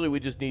 Essentially, we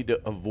just need to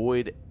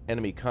avoid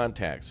enemy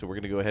contact. So we're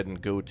going to go ahead and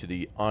go to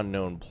the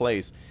unknown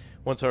place.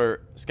 Once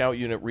our scout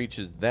unit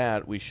reaches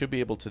that, we should be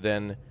able to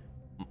then,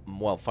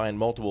 well, find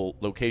multiple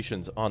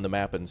locations on the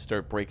map and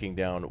start breaking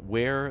down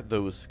where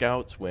those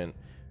scouts went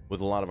with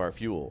a lot of our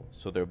fuel.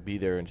 So they'll be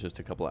there in just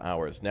a couple of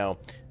hours. Now,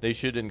 they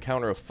should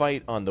encounter a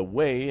fight on the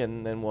way,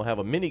 and then we'll have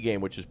a mini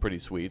game, which is pretty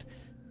sweet.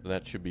 So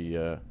that should be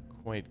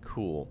quite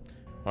cool.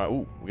 All right,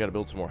 ooh, we got to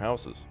build some more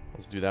houses.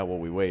 Let's do that while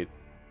we wait.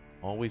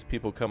 Always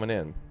people coming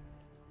in.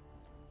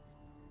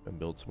 And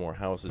build some more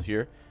houses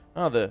here.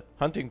 Oh, the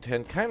hunting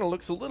tent kind of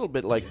looks a little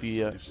bit like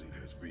the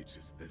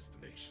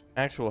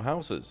actual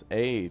houses.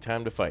 Hey,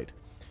 time to fight.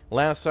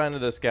 Last sign of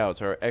the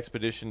scouts. Our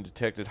expedition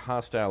detected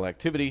hostile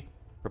activity.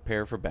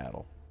 Prepare for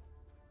battle.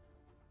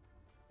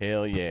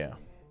 Hell yeah.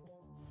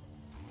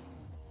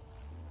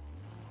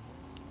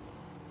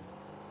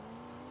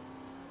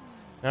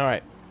 All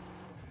right.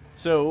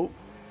 So,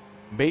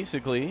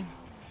 basically...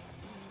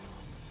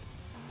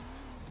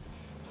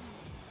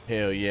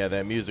 Hell yeah,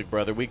 that music,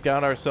 brother. We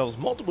got ourselves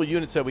multiple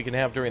units that we can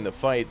have during the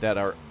fight that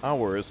are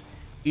ours.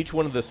 Each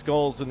one of the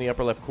skulls in the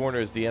upper left corner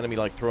is the enemy,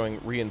 like, throwing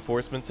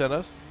reinforcements at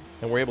us.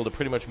 And we're able to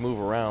pretty much move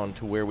around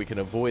to where we can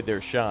avoid their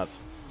shots.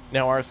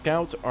 Now, our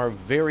scouts are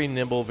very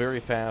nimble,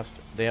 very fast.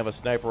 They have a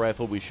sniper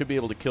rifle. We should be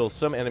able to kill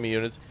some enemy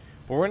units.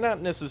 But we're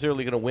not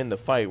necessarily going to win the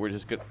fight. We're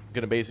just going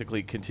to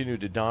basically continue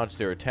to dodge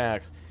their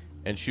attacks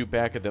and shoot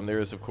back at them. There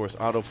is, of course,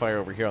 auto fire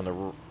over here on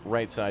the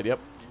right side. Yep.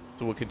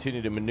 So we'll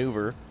continue to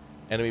maneuver.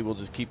 Enemy will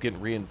just keep getting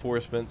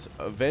reinforcements.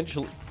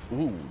 Eventually...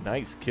 Ooh,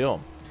 nice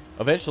kill.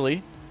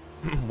 Eventually,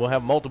 we'll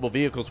have multiple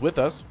vehicles with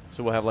us.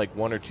 So we'll have like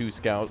 1 or 2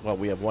 scouts. Well,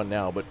 we have 1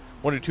 now, but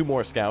 1 or 2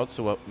 more scouts.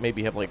 So we'll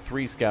maybe have like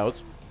 3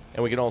 scouts.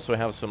 And we can also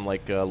have some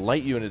like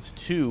light units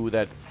too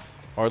that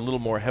are a little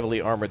more heavily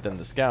armored than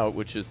the scout,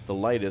 which is the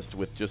lightest,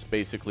 with just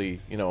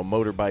basically, you know, a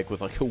motorbike with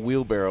like a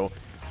wheelbarrow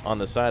on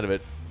the side of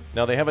it.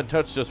 Now, they haven't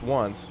touched us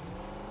once.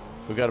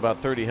 We've got about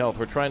 30 health.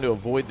 We're trying to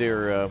avoid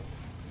their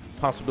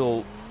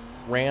possible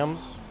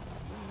rams,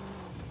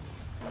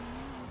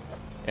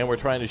 and we're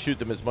trying to shoot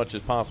them as much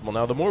as possible.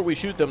 Now, the more we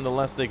shoot them, the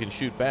less they can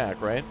shoot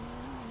back, right?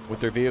 With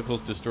their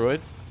vehicles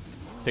destroyed.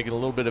 Taking a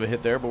little bit of a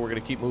hit there, but we're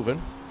going to keep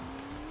moving.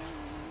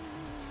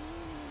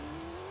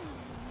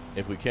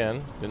 If we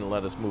can. Didn't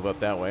let us move up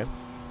that way.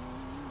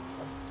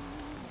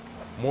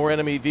 More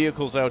enemy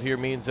vehicles out here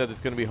means that it's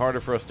going to be harder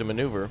for us to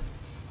maneuver.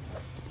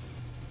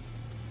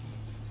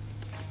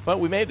 But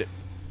we made it.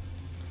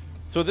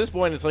 So at this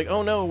point, it's like,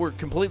 oh no, we're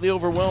completely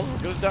overwhelmed.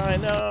 We're going to die.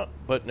 No.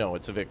 But no,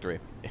 it's a victory.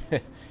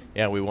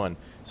 Yeah, we won.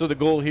 So the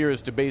goal here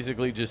is to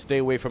basically just stay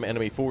away from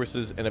enemy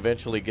forces and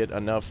eventually get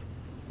enough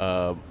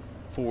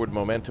forward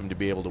momentum to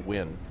be able to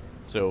win.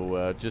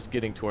 So just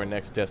getting to our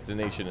next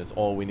destination is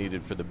all we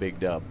needed for the big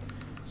dub.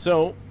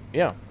 So,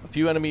 yeah, a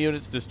few enemy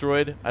units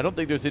destroyed. I don't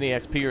think there's any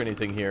XP or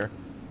anything here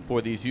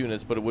for these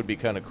units, but it would be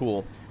kind of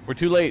cool. We're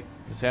too late.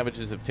 The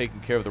savages have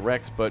taken care of the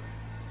wrecks, but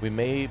we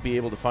may be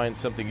able to find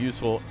something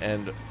useful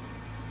and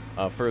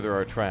further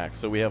our tracks.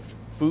 So we have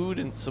food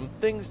and some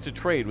things to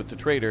trade with the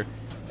trader,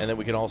 and then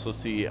we can also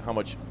see how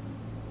much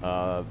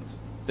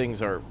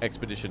things our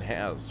expedition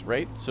has,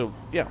 right? So,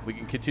 yeah, we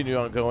can continue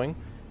on going,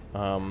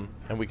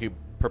 and we could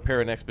prepare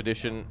an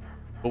expedition,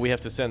 but we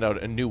have to send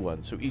out a new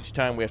one. So each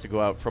time we have to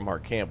go out from our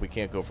camp. We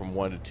can't go from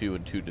 1 to 2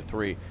 and 2 to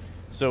 3.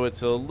 So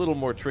it's a little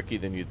more tricky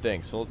than you'd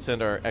think. So let's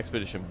send our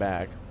expedition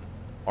back,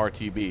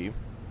 RTB.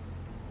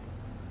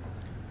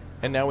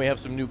 And now we have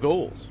some new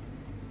goals.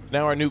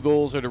 Now our new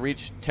goals are to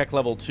reach tech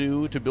level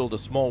 2, to build a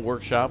small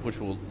workshop, which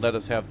will let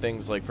us have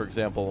things like, for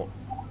example,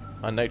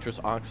 a nitrous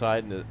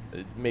oxide, and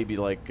maybe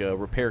like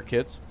repair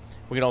kits.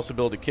 We can also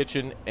build a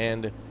kitchen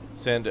and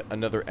send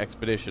another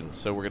expedition.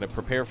 So we're going to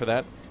prepare for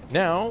that.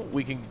 Now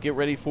we can get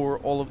ready for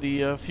all of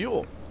the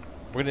fuel.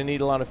 We're going to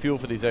need a lot of fuel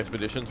for these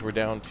expeditions. We're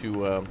down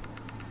to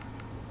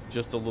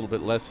just a little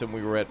bit less than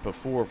we were at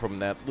before from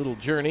that little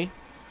journey.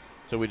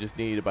 So we just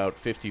need about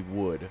 50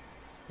 wood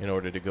in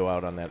order to go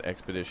out on that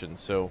expedition.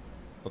 So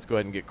let's go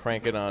ahead and get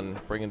cranking on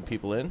bringing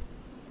people in.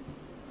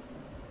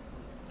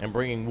 And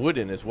bringing wood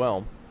in as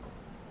well.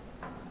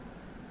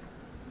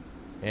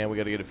 And we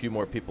got to get a few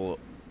more people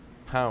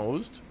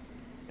housed.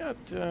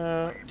 Got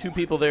 2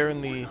 people there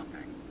in the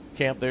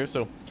camp there.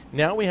 So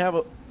now we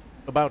have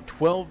about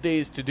 12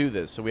 days to do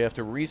this. So we have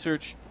to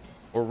research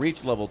or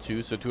reach level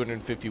 2. So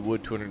 250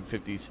 wood,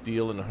 250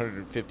 steel, and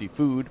 150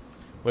 food.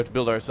 We have to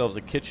build ourselves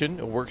a kitchen,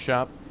 a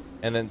workshop,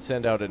 and then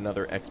send out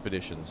another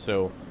expedition.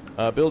 So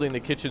building the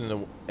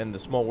kitchen and the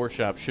small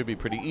workshop should be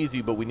pretty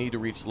easy, but we need to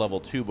reach level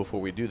 2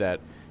 before we do that.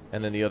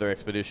 And then the other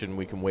expedition,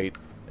 we can wait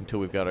until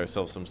we've got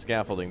ourselves some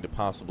scaffolding to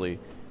possibly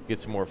get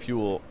some more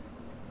fuel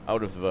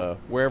out of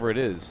wherever it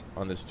is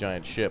on this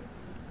giant ship.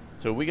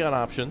 So we got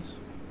options.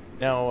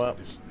 Now,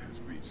 Expedition has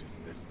reached its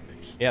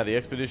destination. yeah, the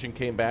expedition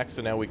came back,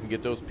 so now we can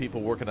get those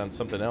people working on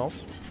something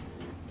else.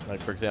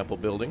 Like, for example,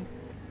 building.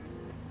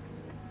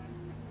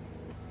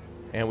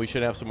 And we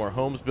should have some more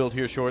homes built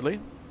here shortly.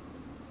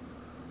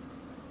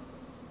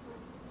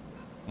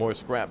 More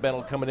scrap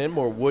metal coming in,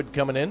 more wood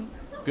coming in.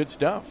 Good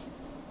stuff.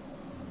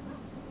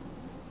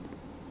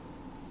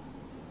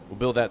 We'll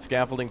build that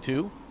scaffolding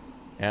too.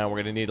 And we're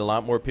going to need a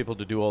lot more people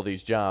to do all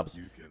these jobs.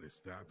 You can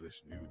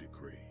establish new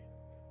decree.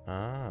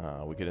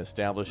 Ah, we can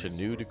establish a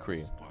new decree.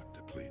 Resources spot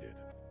depleted.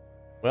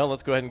 Well,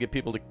 let's go ahead and get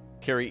people to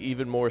carry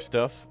even more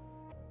stuff.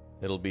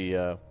 It'll be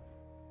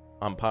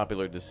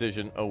unpopular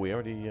decision. Oh, we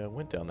already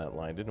went down that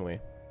line, didn't we?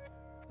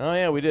 Oh,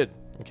 yeah, we did.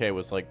 Okay, it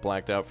was like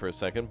blacked out for a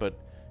second, but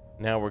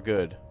now we're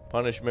good.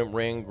 Punishment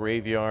ring,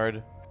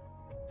 graveyard,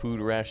 food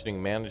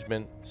rationing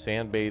management,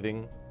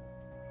 sandbathing.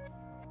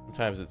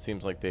 Sometimes it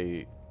seems like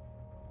they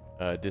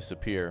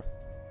disappear.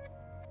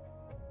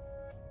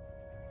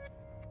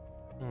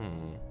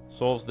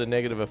 Solves the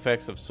negative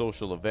effects of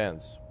social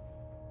events.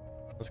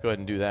 Let's go ahead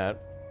and do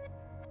that.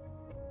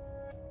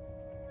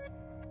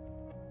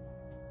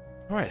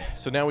 Alright,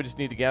 so now we just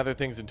need to gather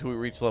things until we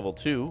reach level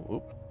 2.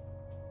 Oop.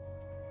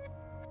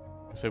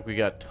 Looks like we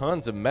got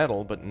tons of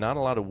metal, but not a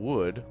lot of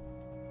wood.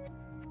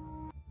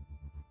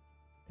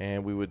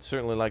 And we would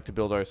certainly like to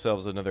build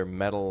ourselves another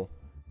metal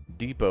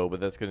depot, but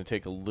that's going to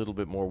take a little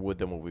bit more wood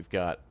than what we've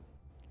got.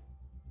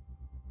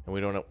 And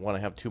we don't want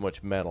to have too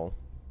much metal.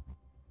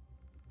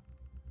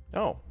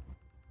 Oh.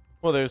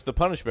 Well, there's the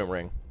punishment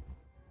ring.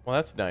 Well,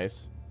 that's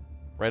nice.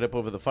 Right up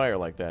over the fire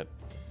like that.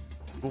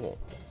 Cool.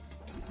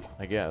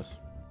 I guess.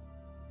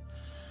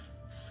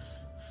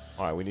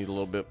 Alright, we need a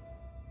little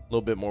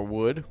bit more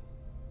wood.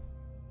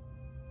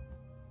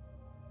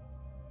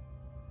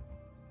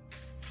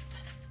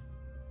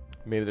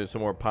 Maybe there's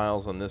some more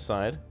piles on this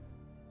side.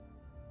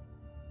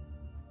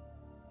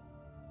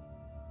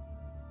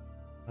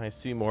 I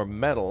see more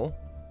metal.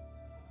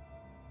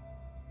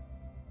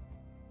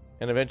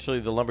 And eventually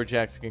the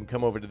lumberjacks can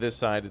come over to this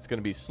side. It's going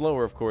to be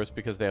slower, of course,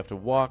 because they have to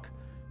walk.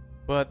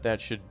 But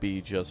that should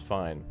be just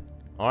fine.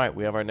 Alright,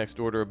 we have our next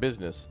order of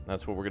business.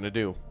 That's what we're going to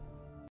do.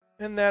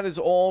 And that is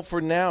all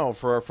for now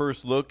for our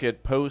first look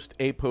at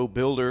Post-Apo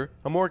Builder,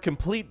 a more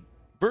complete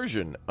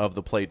version of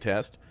the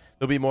playtest.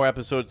 There'll be more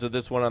episodes of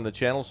this one on the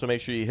channel, so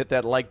make sure you hit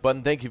that like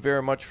button. Thank you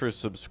very much for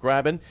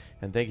subscribing,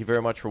 and thank you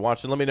very much for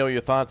watching. Let me know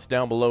your thoughts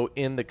down below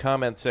in the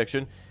comments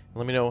section.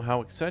 Let me know how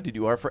excited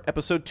you are for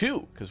episode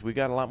 2, because we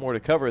got a lot more to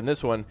cover in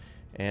this one,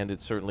 and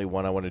it's certainly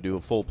one I want to do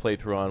a full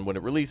playthrough on when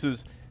it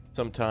releases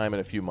sometime in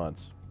a few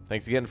months.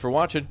 Thanks again for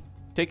watching.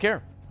 Take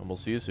care, and we'll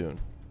see you soon.